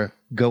kind of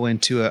go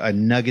into a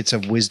nuggets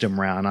of wisdom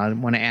round. I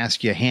want to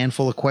ask you a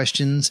handful of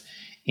questions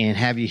and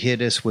have you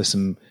hit us with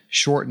some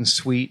short and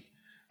sweet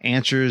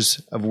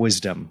answers of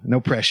wisdom. No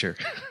pressure.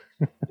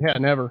 Yeah,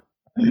 never.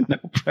 No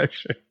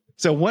pressure.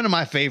 So one of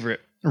my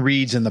favorite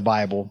reads in the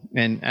Bible,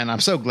 and I'm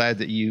so glad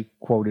that you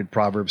quoted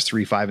Proverbs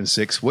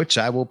 3:5-6, which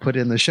I will put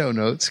in the show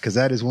notes, because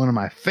that is one of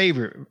my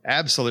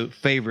absolute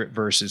favorite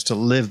verses to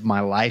live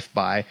my life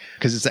by,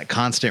 because it's that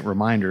constant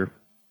reminder.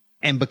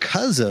 And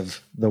because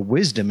of the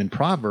wisdom in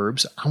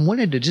Proverbs, I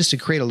wanted to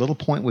create a little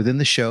point within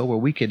the show where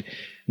we could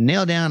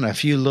nail down a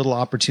few little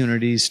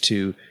opportunities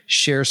to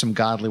share some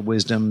godly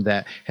wisdom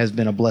that has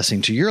been a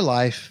blessing to your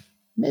life.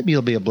 Maybe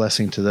it'll be a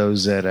blessing to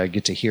those that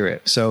get to hear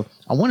it. So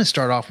I want to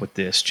start off with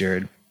this,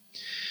 Jared.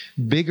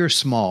 Big or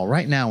small,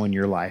 right now in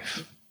your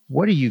life,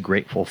 what are you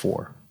grateful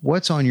for?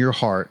 What's on your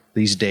heart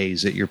these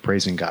days that you're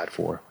praising God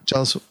for?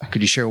 Tell us,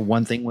 could you share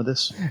one thing with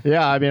us?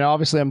 Yeah, I mean,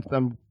 obviously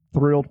I'm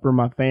thrilled for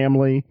my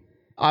family.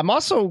 I'm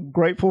also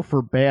grateful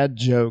for bad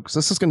jokes.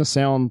 This is going to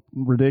sound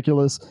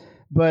ridiculous,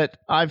 but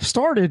I've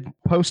started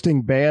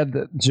posting bad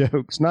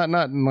jokes,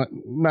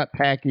 not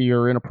tacky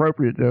or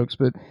inappropriate jokes,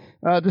 but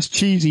just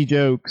cheesy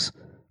jokes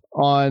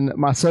on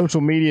my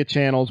social media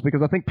channels,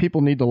 because I think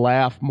people need to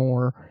laugh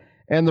more.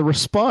 And the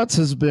response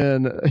has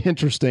been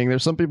interesting.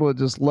 There's some people that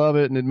just love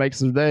it and it makes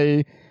their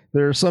day.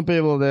 There are some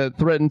people that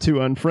threaten to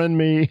unfriend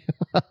me.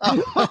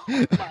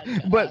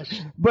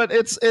 but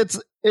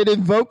it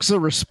invokes a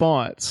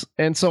response.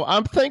 And so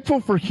I'm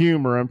thankful for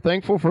humor. I'm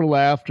thankful for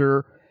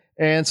laughter.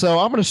 And so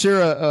I'm going to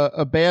share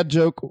a bad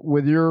joke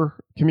with your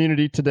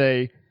community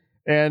today.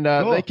 And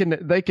cool.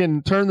 They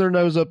can turn their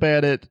nose up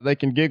at it. They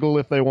can giggle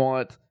if they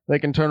want. They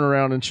can turn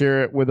around and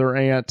share it with their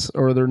aunt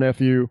or their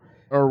nephew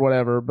or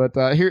whatever. But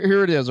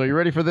here it is. Are you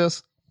ready for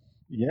this?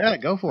 Yeah,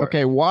 go for it.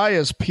 Okay, why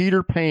is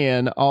Peter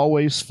Pan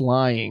always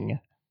flying?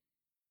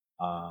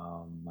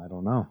 I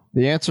don't know.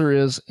 The answer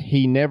is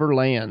he never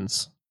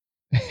lands.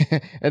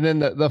 And then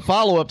the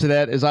follow-up to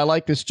that is I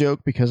like this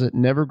joke because it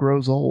never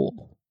grows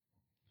old.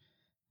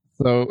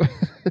 So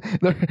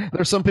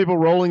there's some people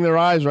rolling their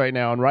eyes right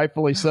now, and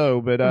rightfully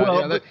so. But,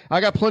 I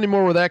got plenty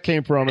more where that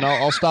came from, and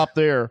I'll stop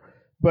there.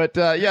 But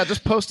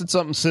just posted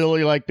something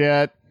silly like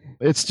that.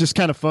 It's just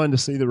kind of fun to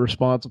see the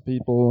response of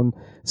people, and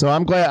so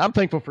I'm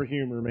thankful for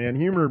humor, man.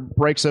 Humor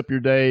breaks up your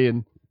day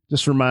and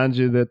just reminds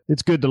you that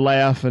it's good to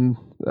laugh and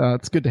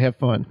it's good to have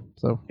fun.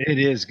 So it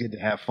is good to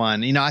have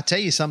fun. You know, I tell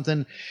you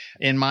something.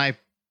 In my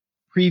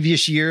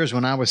previous years,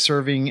 when I was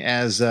serving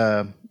as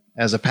a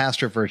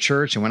pastor for a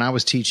church, and when I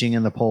was teaching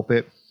in the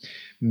pulpit,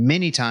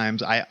 many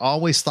times I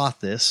always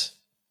thought this.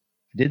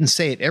 I didn't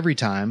say it every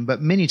time,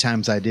 but many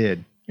times I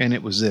did. And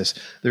it was this: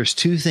 there's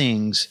two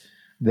things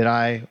that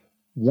I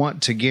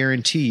want to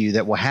guarantee you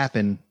that will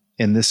happen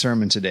in this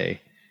sermon today.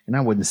 And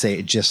I wouldn't say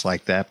it just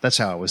like that. That's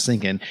how I was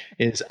thinking,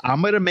 is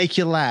I'm going to make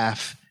you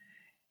laugh,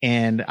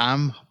 and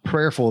I'm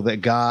prayerful that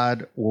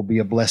God will be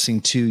a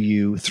blessing to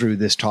you through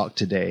this talk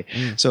today.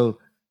 So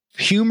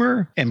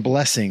humor and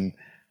blessing,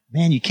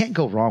 man, you can't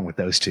go wrong with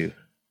those two.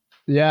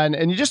 Yeah,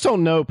 and you just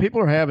don't know.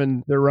 People are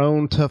having their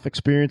own tough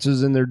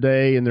experiences in their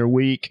day and their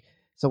week.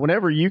 So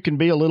whenever you can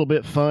be a little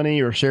bit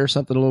funny or share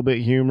something a little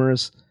bit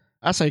humorous,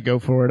 I say go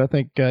for it. I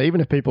think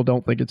even if people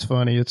don't think it's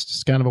funny, it's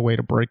just kind of a way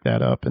to break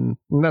that up, and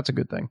that's a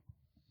good thing.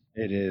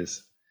 It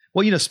is.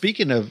 Well, you know,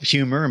 speaking of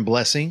humor and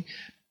blessing,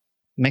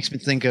 makes me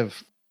think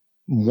of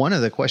one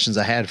of the questions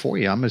I had for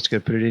you. I'm just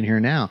going to put it in here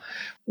now.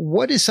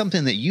 What is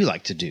something that you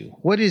like to do?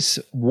 What is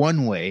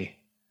one way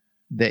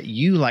that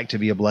you like to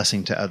be a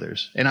blessing to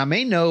others? And I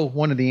may know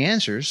one of the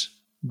answers,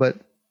 but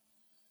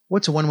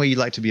what's one way you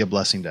like to be a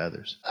blessing to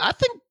others? I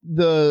think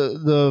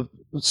the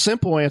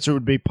simple answer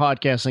would be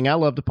podcasting. I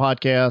love to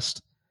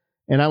podcast,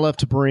 and I love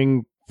to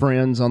bring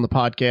friends on the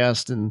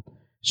podcast and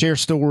share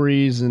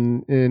stories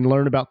and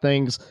learn about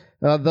things.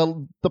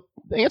 The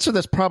answer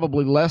that's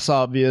probably less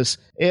obvious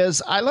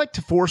is I like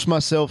to force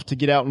myself to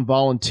get out and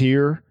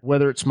volunteer,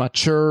 whether it's my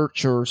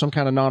church or some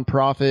kind of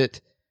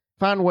nonprofit,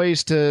 find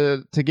ways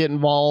to get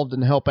involved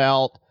and help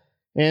out.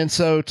 And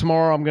so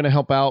tomorrow I'm going to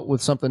help out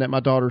with something at my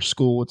daughter's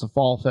school. It's a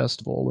fall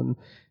festival, and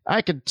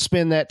I could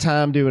spend that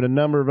time doing a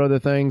number of other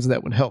things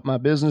that would help my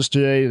business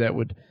today. That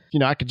would,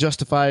 I could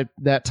justify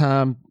that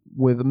time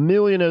with a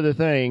million other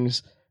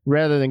things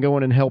rather than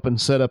going and helping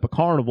set up a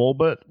carnival.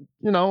 But,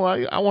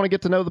 I want to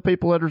get to know the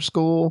people at her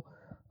school.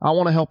 I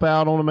want to help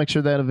out. I want to make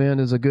sure that event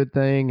is a good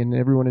thing and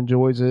everyone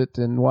enjoys it.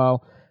 And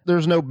while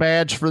there's no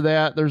badge for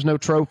that, there's no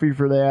trophy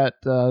for that,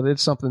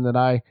 it's something that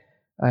I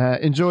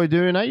enjoy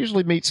doing. I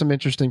usually meet some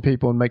interesting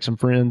people and make some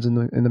friends in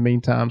the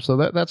meantime. So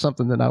that's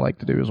something that I like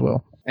to do as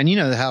well. And you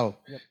know how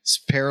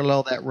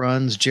parallel that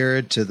runs,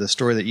 Jared, to the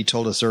story that you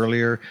told us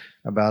earlier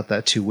about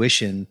that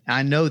tuition.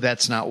 I know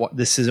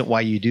this isn't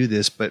why you do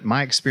this, but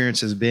my experience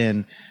has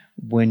been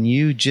when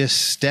you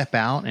just step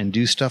out and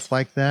do stuff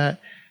like that,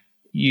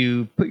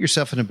 you put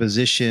yourself in a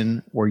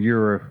position where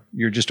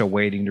you're just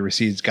awaiting to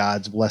receive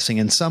God's blessing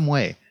in some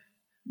way. It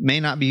may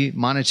not be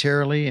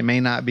monetarily. It may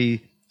not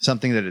be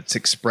something that it's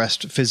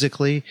expressed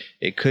physically.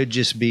 It could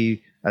just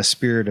be a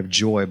spirit of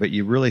joy, but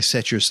you really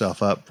set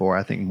yourself up for,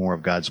 I think, more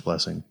of God's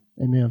blessing.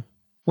 Amen.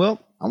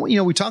 Well,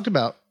 we talked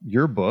about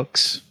your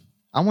books.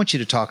 I want you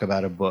to talk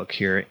about a book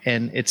here,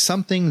 and it's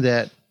something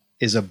that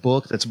is a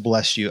book that's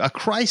blessed you, a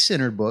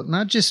Christ-centered book,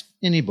 not just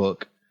any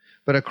book,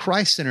 but a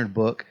Christ-centered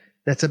book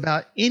that's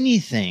about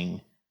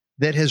anything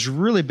that has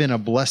really been a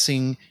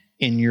blessing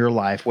in your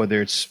life,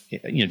 whether it's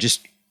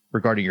just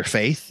regarding your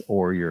faith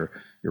or your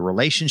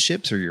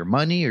relationships or your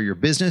money or your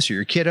business or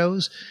your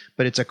kiddos,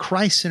 but it's a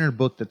Christ-centered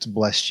book that's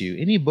blessed you.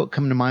 Any book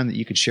come to mind that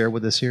you could share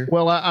with us here?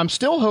 Well, I'm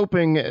still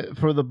hoping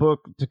for the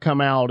book to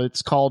come out.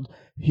 It's called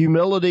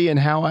Humility and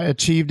How I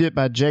Achieved It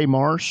by Jay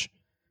Marsh,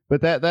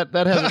 but that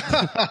hasn't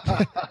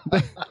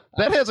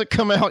that hasn't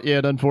come out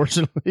yet,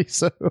 unfortunately.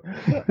 So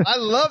I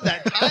love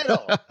that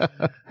title.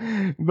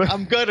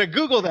 I'm gonna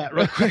Google that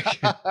real quick.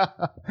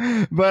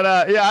 But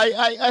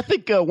I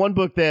think one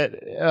book that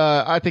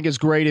I think is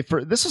great.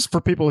 This is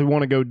for people who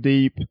want to go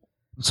deep.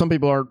 Some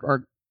people aren't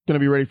going to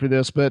be ready for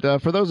this,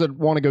 but for those that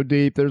want to go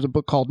deep, there's a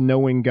book called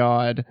Knowing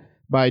God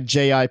by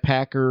J.I.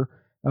 Packer.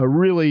 A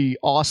really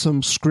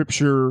awesome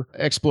scripture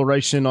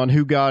exploration on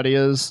who God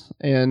is,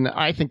 and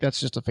I think that's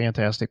just a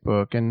fantastic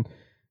book. And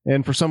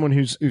for someone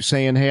who's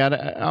saying, "Hey,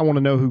 I want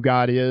to know who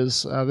God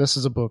is," this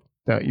is a book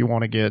that you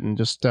want to get and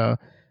just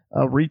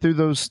read through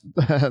those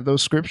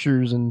those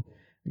scriptures and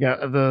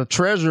the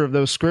treasure of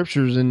those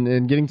scriptures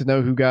and getting to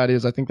know who God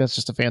is. I think that's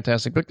just a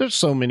fantastic book. There's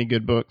so many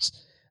good books,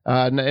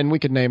 and we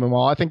could name them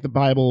all. I think the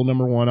Bible,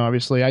 number one,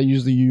 obviously. I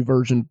use the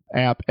YouVersion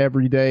app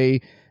every day.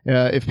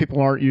 If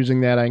people aren't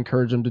using that, I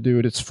encourage them to do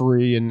it. It's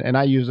free, and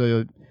I use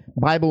a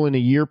Bible in a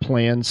year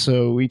plan.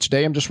 So each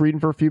day I'm just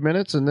reading for a few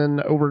minutes, and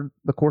then over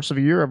the course of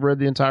a year, I've read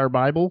the entire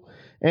Bible.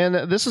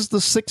 And this is the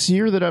 6th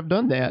year that I've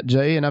done that,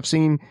 Jay, and I've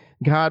seen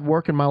God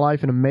work in my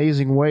life in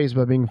amazing ways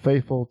by being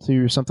faithful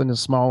to something as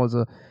small as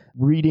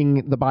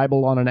reading the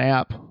Bible on an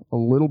app a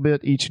little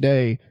bit each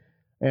day.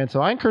 And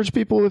so I encourage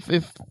people,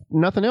 if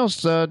nothing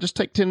else, just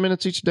take 10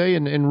 minutes each day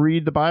and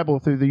read the Bible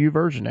through the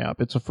YouVersion app.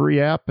 It's a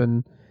free app,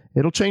 and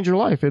it'll change your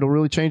life. It'll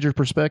really change your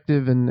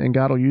perspective, and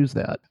God will use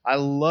that. I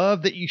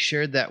love that you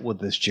shared that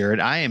with us, Jared.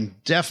 I am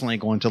definitely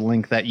going to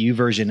link that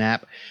YouVersion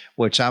app,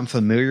 which I'm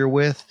familiar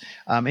with.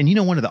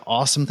 And one of the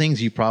awesome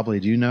things you probably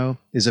do know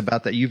is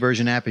about that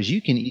YouVersion app is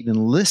you can even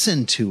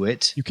listen to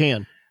it. You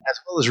can. As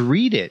well as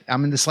read it. I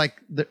mean, it's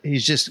like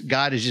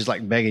God is just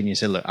like begging you.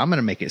 Say, look, I'm going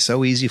to make it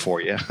so easy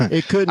for you.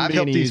 It couldn't be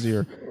any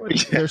easier.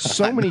 There's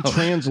so many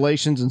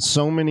translations and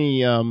so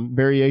many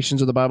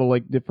variations of the Bible,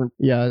 like different,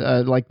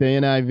 like the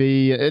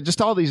NIV,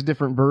 just all these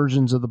different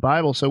versions of the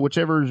Bible. So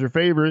whichever is your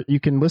favorite,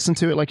 you can listen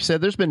to it. Like you said,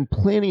 there's been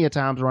plenty of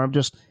times where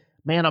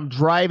I'm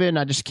driving,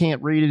 I just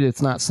can't read it.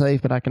 It's not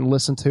safe, but I can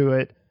listen to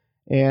it.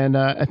 And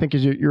I think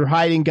you're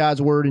hiding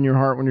God's word in your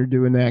heart when you're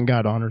doing that, and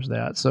God honors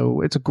that.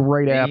 So it's a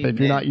great app. Amen. If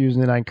you're not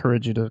using it, I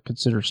encourage you to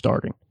consider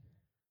starting.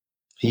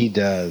 He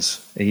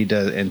does.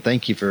 And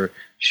thank you for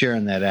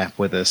sharing that app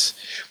with us.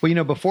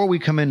 Well, before we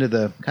come into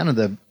the kind of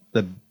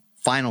the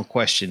final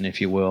question,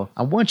 if you will,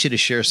 I want you to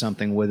share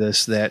something with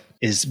us that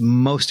is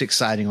most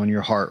exciting on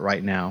your heart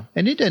right now.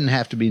 And it doesn't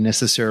have to be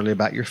necessarily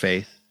about your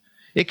faith.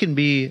 It can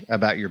be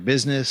about your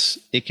business.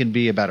 It can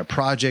be about a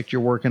project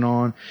you're working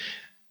on.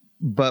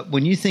 But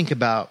when you think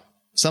about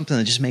something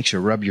that just makes you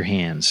rub your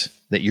hands,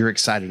 that you're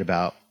excited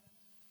about,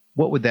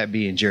 what would that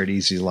be in Jared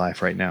Easley's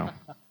life right now?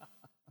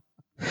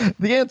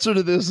 The answer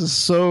to this is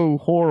so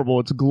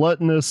horrible. It's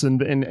gluttonous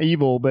and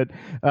evil, but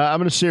I'm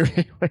going to share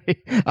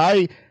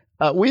anyway.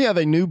 We have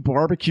a new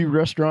barbecue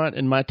restaurant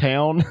in my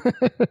town,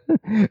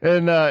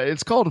 and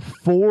it's called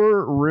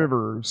Four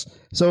Rivers.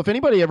 So if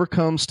anybody ever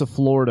comes to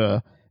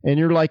Florida, and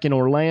you're like in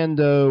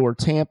Orlando or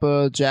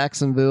Tampa,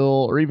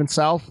 Jacksonville, or even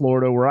South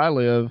Florida where I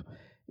live,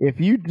 if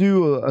you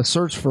do a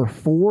search for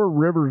Four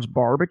Rivers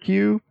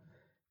Barbecue,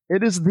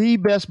 it is the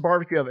best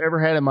barbecue I've ever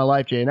had in my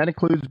life, Jay. And that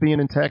includes being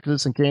in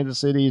Texas and Kansas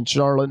City and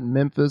Charlotte and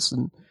Memphis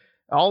and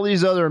all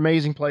these other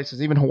amazing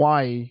places, even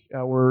Hawaii,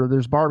 where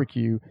there's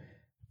barbecue.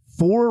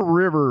 Four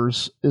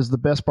Rivers is the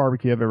best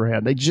barbecue I've ever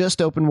had. They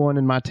just opened one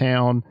in my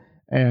town,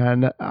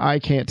 and I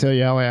can't tell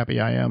you how happy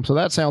I am. So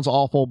that sounds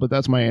awful, but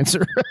that's my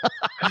answer.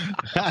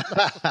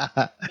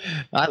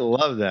 I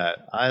love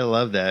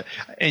that.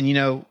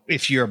 And,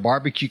 if you're a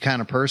barbecue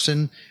kind of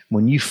person,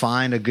 when you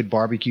find a good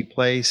barbecue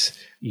place,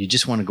 you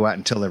just want to go out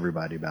and tell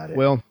everybody about it.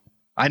 Well,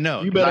 I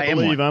know. You better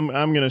believe I'm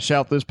going to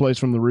shout this place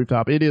from the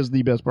rooftop. It is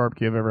the best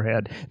barbecue I've ever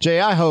had. Jay,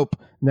 I hope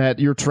that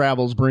your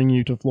travels bring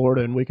you to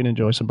Florida and we can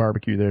enjoy some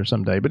barbecue there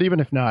someday. But even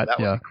if not, that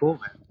would be cool,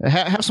 man.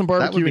 Have some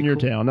barbecue in your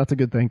town. That's a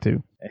good thing,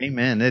 too.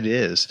 Amen. It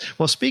is.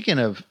 Well, speaking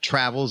of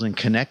travels and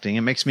connecting,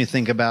 it makes me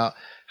think about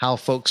how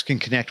folks can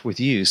connect with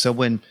you. So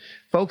when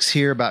folks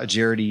hear about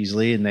Jared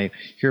Easley and they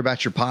hear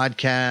about your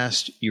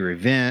podcast, your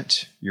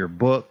event, your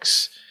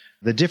books,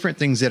 the different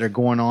things that are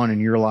going on in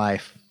your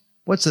life,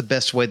 what's the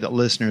best way that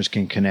listeners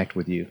can connect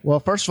with you? Well,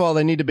 first of all,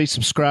 they need to be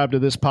subscribed to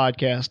this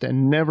podcast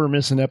and never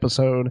miss an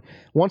episode.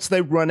 Once they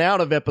run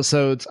out of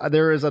episodes,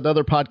 there is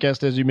another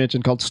podcast, as you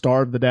mentioned, called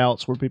Starve the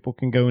Doubts, where people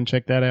can go and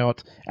check that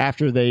out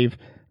after they've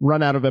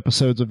run out of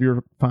episodes of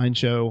your fine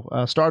show.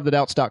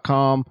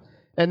 StarveTheDoubts.com.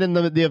 And then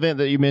the event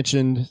that you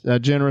mentioned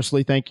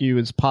generously, thank you,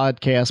 is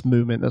Podcast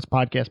Movement. That's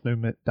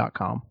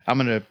podcastmovement.com. I'm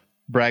going to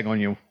brag on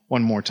you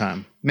one more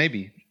time.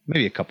 Maybe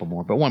a couple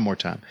more, but one more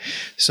time.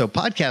 So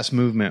Podcast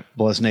Movement,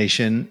 Bless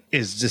Nation,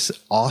 is this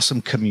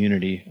awesome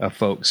community of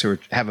folks who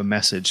have a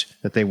message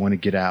that they want to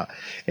get out.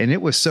 And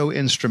it was so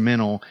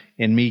instrumental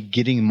in me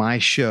getting my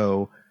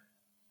show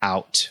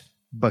out,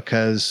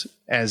 because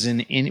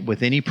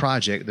with any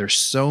project, there's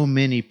so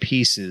many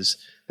pieces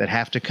that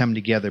have to come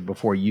together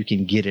before you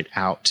can get it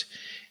out.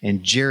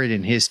 And Jared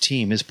and his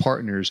team, his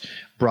partners,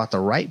 brought the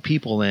right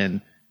people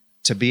in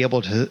to be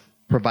able to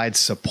provide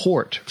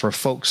support for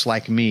folks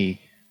like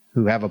me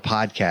who have a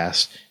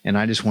podcast. And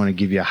I just want to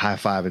give you a high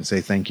five and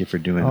say thank you for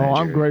doing that, Jared.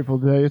 I'm grateful,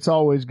 Jay. It's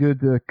always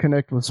good to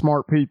connect with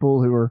smart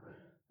people who are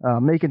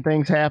making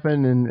things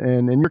happen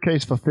and in your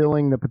case,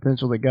 fulfilling the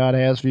potential that God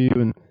has for you.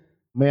 And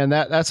man,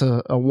 that's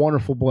a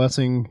wonderful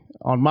blessing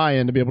on my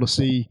end to be able to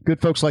see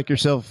good folks like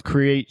yourself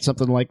create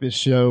something like this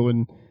show,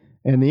 and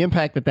the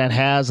impact that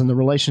has and the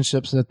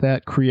relationships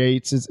that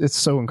creates. It's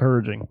so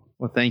encouraging.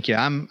 Well, thank you.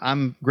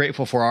 I'm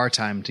grateful for our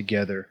time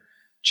together,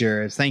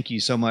 Jared. Thank you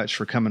so much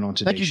for coming on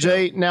today's show.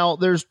 Thank you, Jay. Now,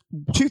 there's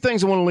two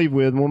things I want to leave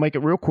with, and we'll make it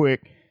real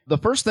quick. The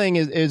first thing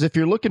is if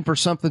you're looking for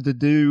something to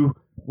do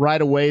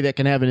right away that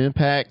can have an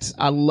impact,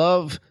 I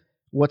love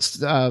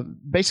what's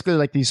basically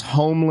like these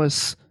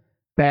homeless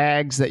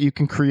bags that you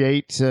can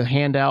create to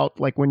hand out,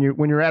 like when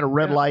you're at a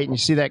red light and you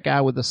see that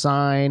guy with the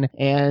sign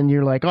and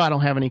you're like, oh, I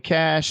don't have any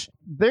cash.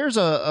 There's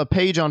a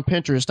page on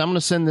Pinterest. I'm going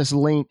to send this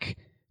link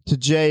to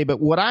Jay, but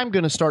what I'm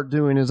going to start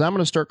doing is I'm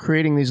going to start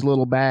creating these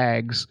little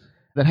bags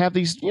that have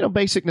these,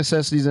 basic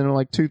necessities in it,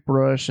 like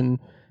toothbrush and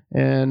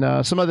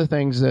some other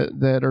things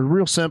that are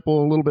real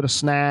simple, a little bit of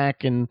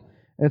snack and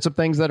some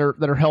things that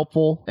are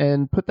helpful,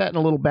 and put that in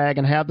a little bag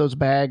and have those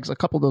bags, a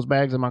couple of those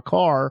bags in my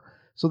car.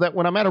 so that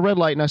when I'm at a red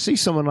light and I see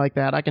someone like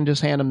that, I can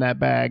just hand them that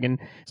bag. And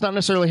it's not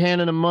necessarily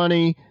handing them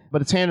money,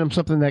 but it's handing them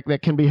something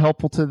that can be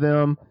helpful to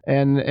them,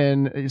 and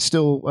it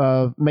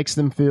still makes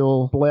them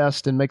feel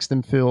blessed and makes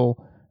them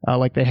feel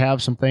like they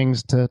have some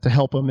things to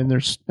help them in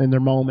their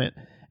moment.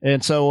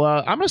 And so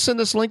I'm going to send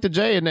this link to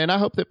Jay, and I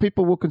hope that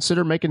people will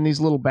consider making these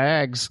little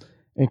bags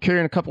and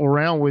carrying a couple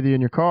around with you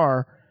in your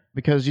car,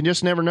 because you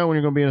just never know when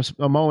you're going to be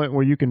in a moment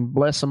where you can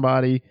bless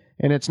somebody.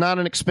 And it's not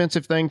an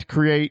expensive thing to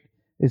create.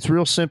 It's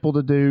real simple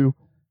to do,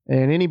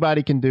 and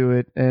anybody can do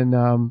it. And,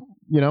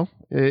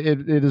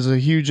 it is a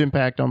huge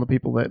impact on the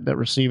people that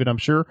receive it, I'm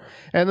sure.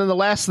 And then the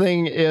last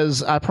thing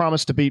is I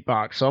promised to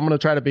beatbox. So I'm going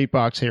to try to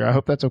beatbox here. I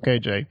hope that's okay,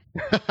 Jay.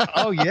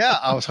 Oh, yeah.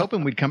 I was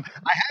hoping we'd come.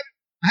 I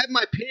have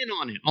my pin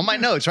on it on my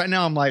notes right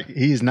now. I'm like,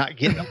 he's not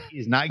getting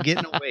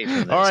away from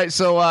this. All right,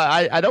 so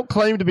I don't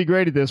claim to be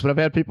great at this, but I've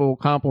had people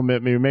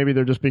compliment me. Maybe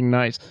they're just being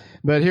nice.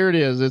 But here it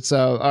is. It's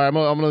all right. I'm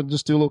gonna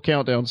just do a little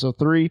countdown. So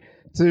 3,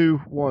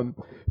 2, 1.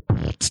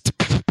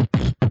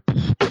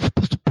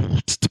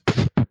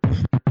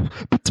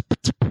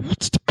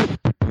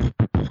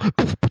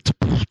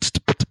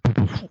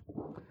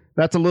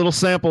 That's a little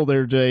sample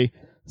there, Jay.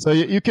 So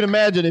you can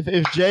imagine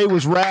if Jay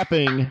was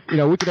rapping,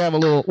 we could have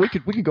we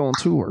could go on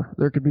tour.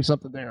 There could be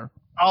something there.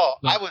 Oh,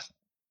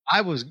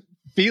 I was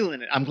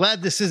feeling it. I'm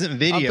glad this isn't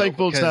video. I'm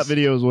thankful it's not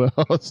video as well.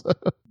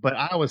 But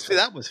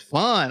that was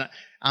fun.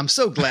 I'm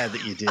so glad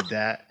that you did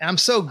that. And I'm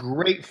so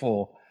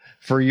grateful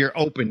for your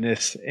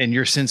openness and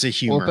your sense of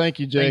humor. Well, thank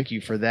you, Jay. Thank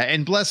you for that.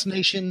 And Blessed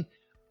Nation,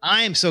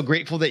 I am so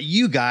grateful that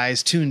you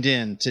guys tuned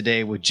in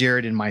today with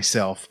Jared and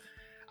myself.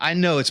 I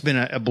know it's been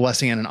a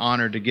blessing and an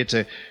honor to get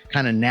to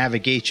kind of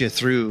navigate you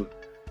through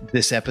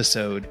this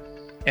episode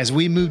as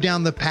we move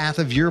down the path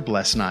of your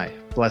blessed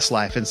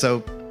life. And so,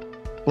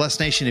 Blessed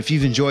Nation, if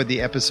you've enjoyed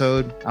the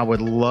episode, I would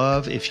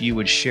love if you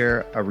would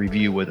share a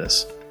review with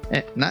us.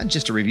 Not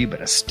just a review, but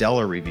a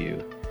stellar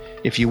review.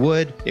 If you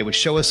would, it would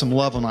show us some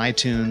love on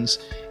iTunes,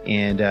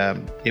 and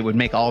it would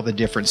make all the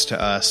difference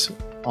to us.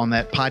 On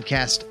that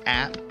podcast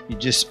app, you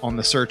just on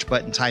the search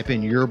button, type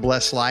in Your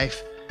Blessed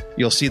Life.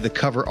 You'll see the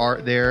cover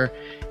art there,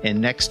 and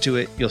next to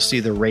it, you'll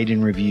see the rate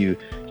and review.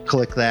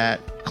 Click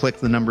that, click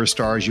the number of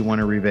stars you want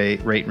to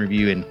rate and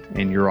review,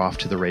 and you're off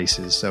to the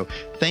races. So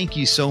thank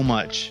you so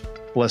much,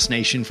 Blessed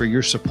Nation, for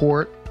your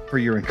support, for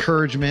your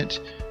encouragement,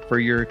 for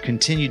your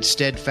continued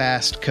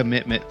steadfast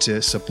commitment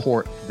to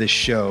support this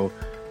show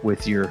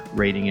with your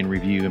rating and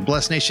review. And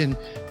Blessed Nation,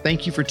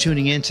 thank you for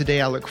tuning in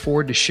today. I look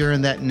forward to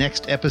sharing that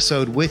next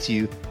episode with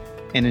you.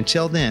 And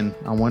until then,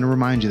 I want to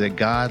remind you that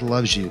God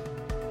loves you